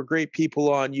episodes, get more great people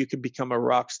on, you can become a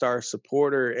Rockstar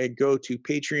supporter and go to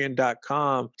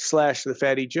patreon.com/The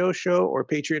Fatty Joe Show or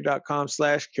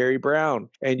patreon.com/Carrie Brown.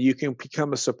 And you can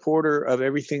become a supporter of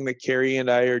everything that Carrie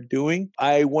and I are doing.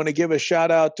 I want to give a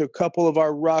shout out to a couple of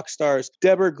our rock stars,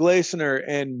 Deborah Glasener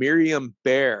and Miriam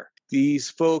Bear.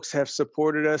 These folks have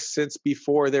supported us since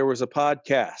before there was a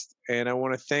podcast. And I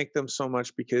want to thank them so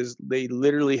much, because they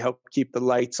literally help keep the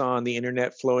lights on, the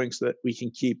internet flowing, so that we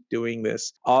can keep doing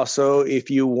this. Also, if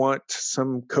you want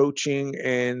some coaching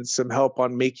and some help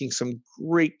on making some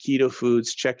great keto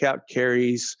foods, check out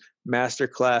Carrie's master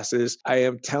classes. I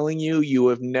am telling you, you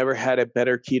have never had a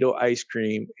better keto ice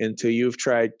cream until you've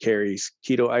tried Carrie's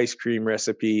keto ice cream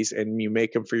recipes and you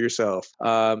make them for yourself.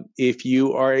 If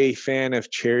you are a fan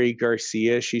of Cherry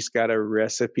Garcia, she's got a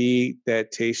recipe that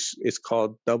it's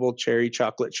called Double Cherry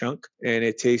Chocolate Chunk, and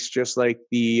it tastes just like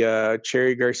the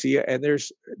Cherry Garcia, and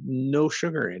there's no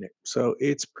sugar in it. So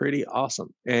it's pretty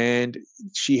awesome. And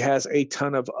she has a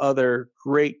ton of other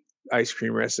great ice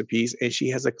cream recipes, and she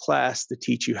has a class to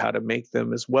teach you how to make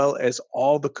them, as well as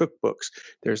all the cookbooks.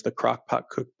 There's the Crockpot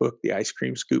cookbook, the Ice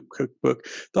Cream Scoop cookbook,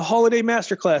 the Holiday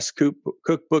Masterclass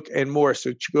cookbook, and more.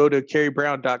 So go to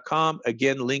carriebrown.com.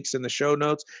 Again, links in the show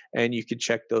notes, and you can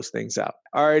check those things out.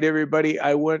 All right, everybody,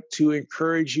 I want to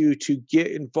encourage you to get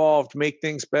involved, make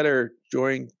things better.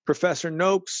 Join Professor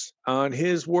Noakes on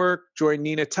his work. Join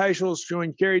Nina Teichels.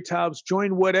 Join Gary Taubes.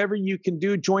 Join whatever you can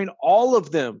do. Join all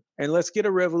of them. And let's get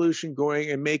a revolution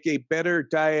going and make a better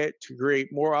diet to create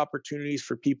more opportunities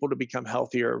for people to become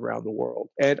healthier around the world.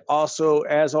 And also,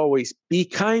 as always, be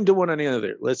kind to one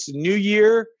another. New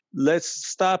year. Let's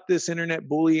stop this internet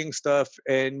bullying stuff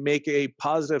and make a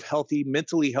positive, healthy,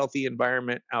 mentally healthy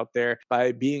environment out there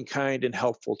by being kind and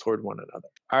helpful toward one another.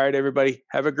 All right, everybody.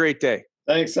 Have a great day.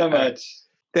 Thanks so much.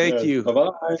 Thank you.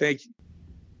 Bye-bye. Thank you.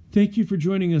 Thank you for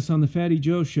joining us on The Fatty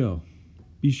Joe Show.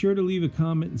 Be sure to leave a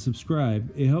comment and subscribe.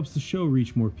 It helps the show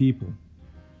reach more people.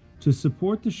 To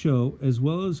support the show, as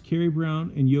well as Carrie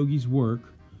Brown and Yogi's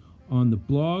work on the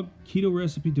blog, keto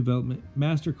recipe development,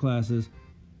 masterclasses,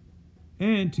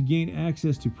 and to gain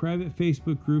access to private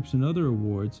Facebook groups and other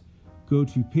awards, go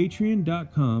to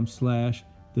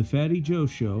patreon.com/The Fatty Joe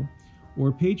Show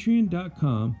or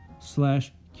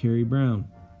patreon.com/Carrie Brown.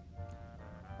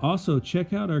 Also,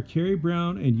 check out our Carrie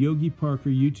Brown and Yogi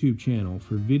Parker YouTube channel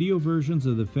for video versions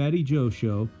of The Fatty Joe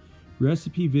Show,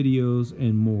 recipe videos,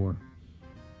 and more.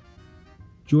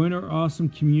 Join our awesome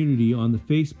community on the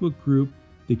Facebook group,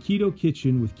 The Keto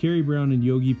Kitchen with Carrie Brown and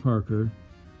Yogi Parker,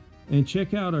 and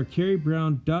check out our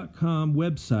carriebrown.com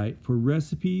website for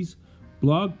recipes,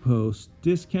 blog posts,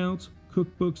 discounts,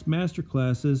 cookbooks,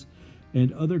 masterclasses,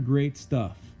 and other great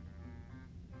stuff.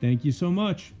 Thank you so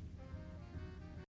much.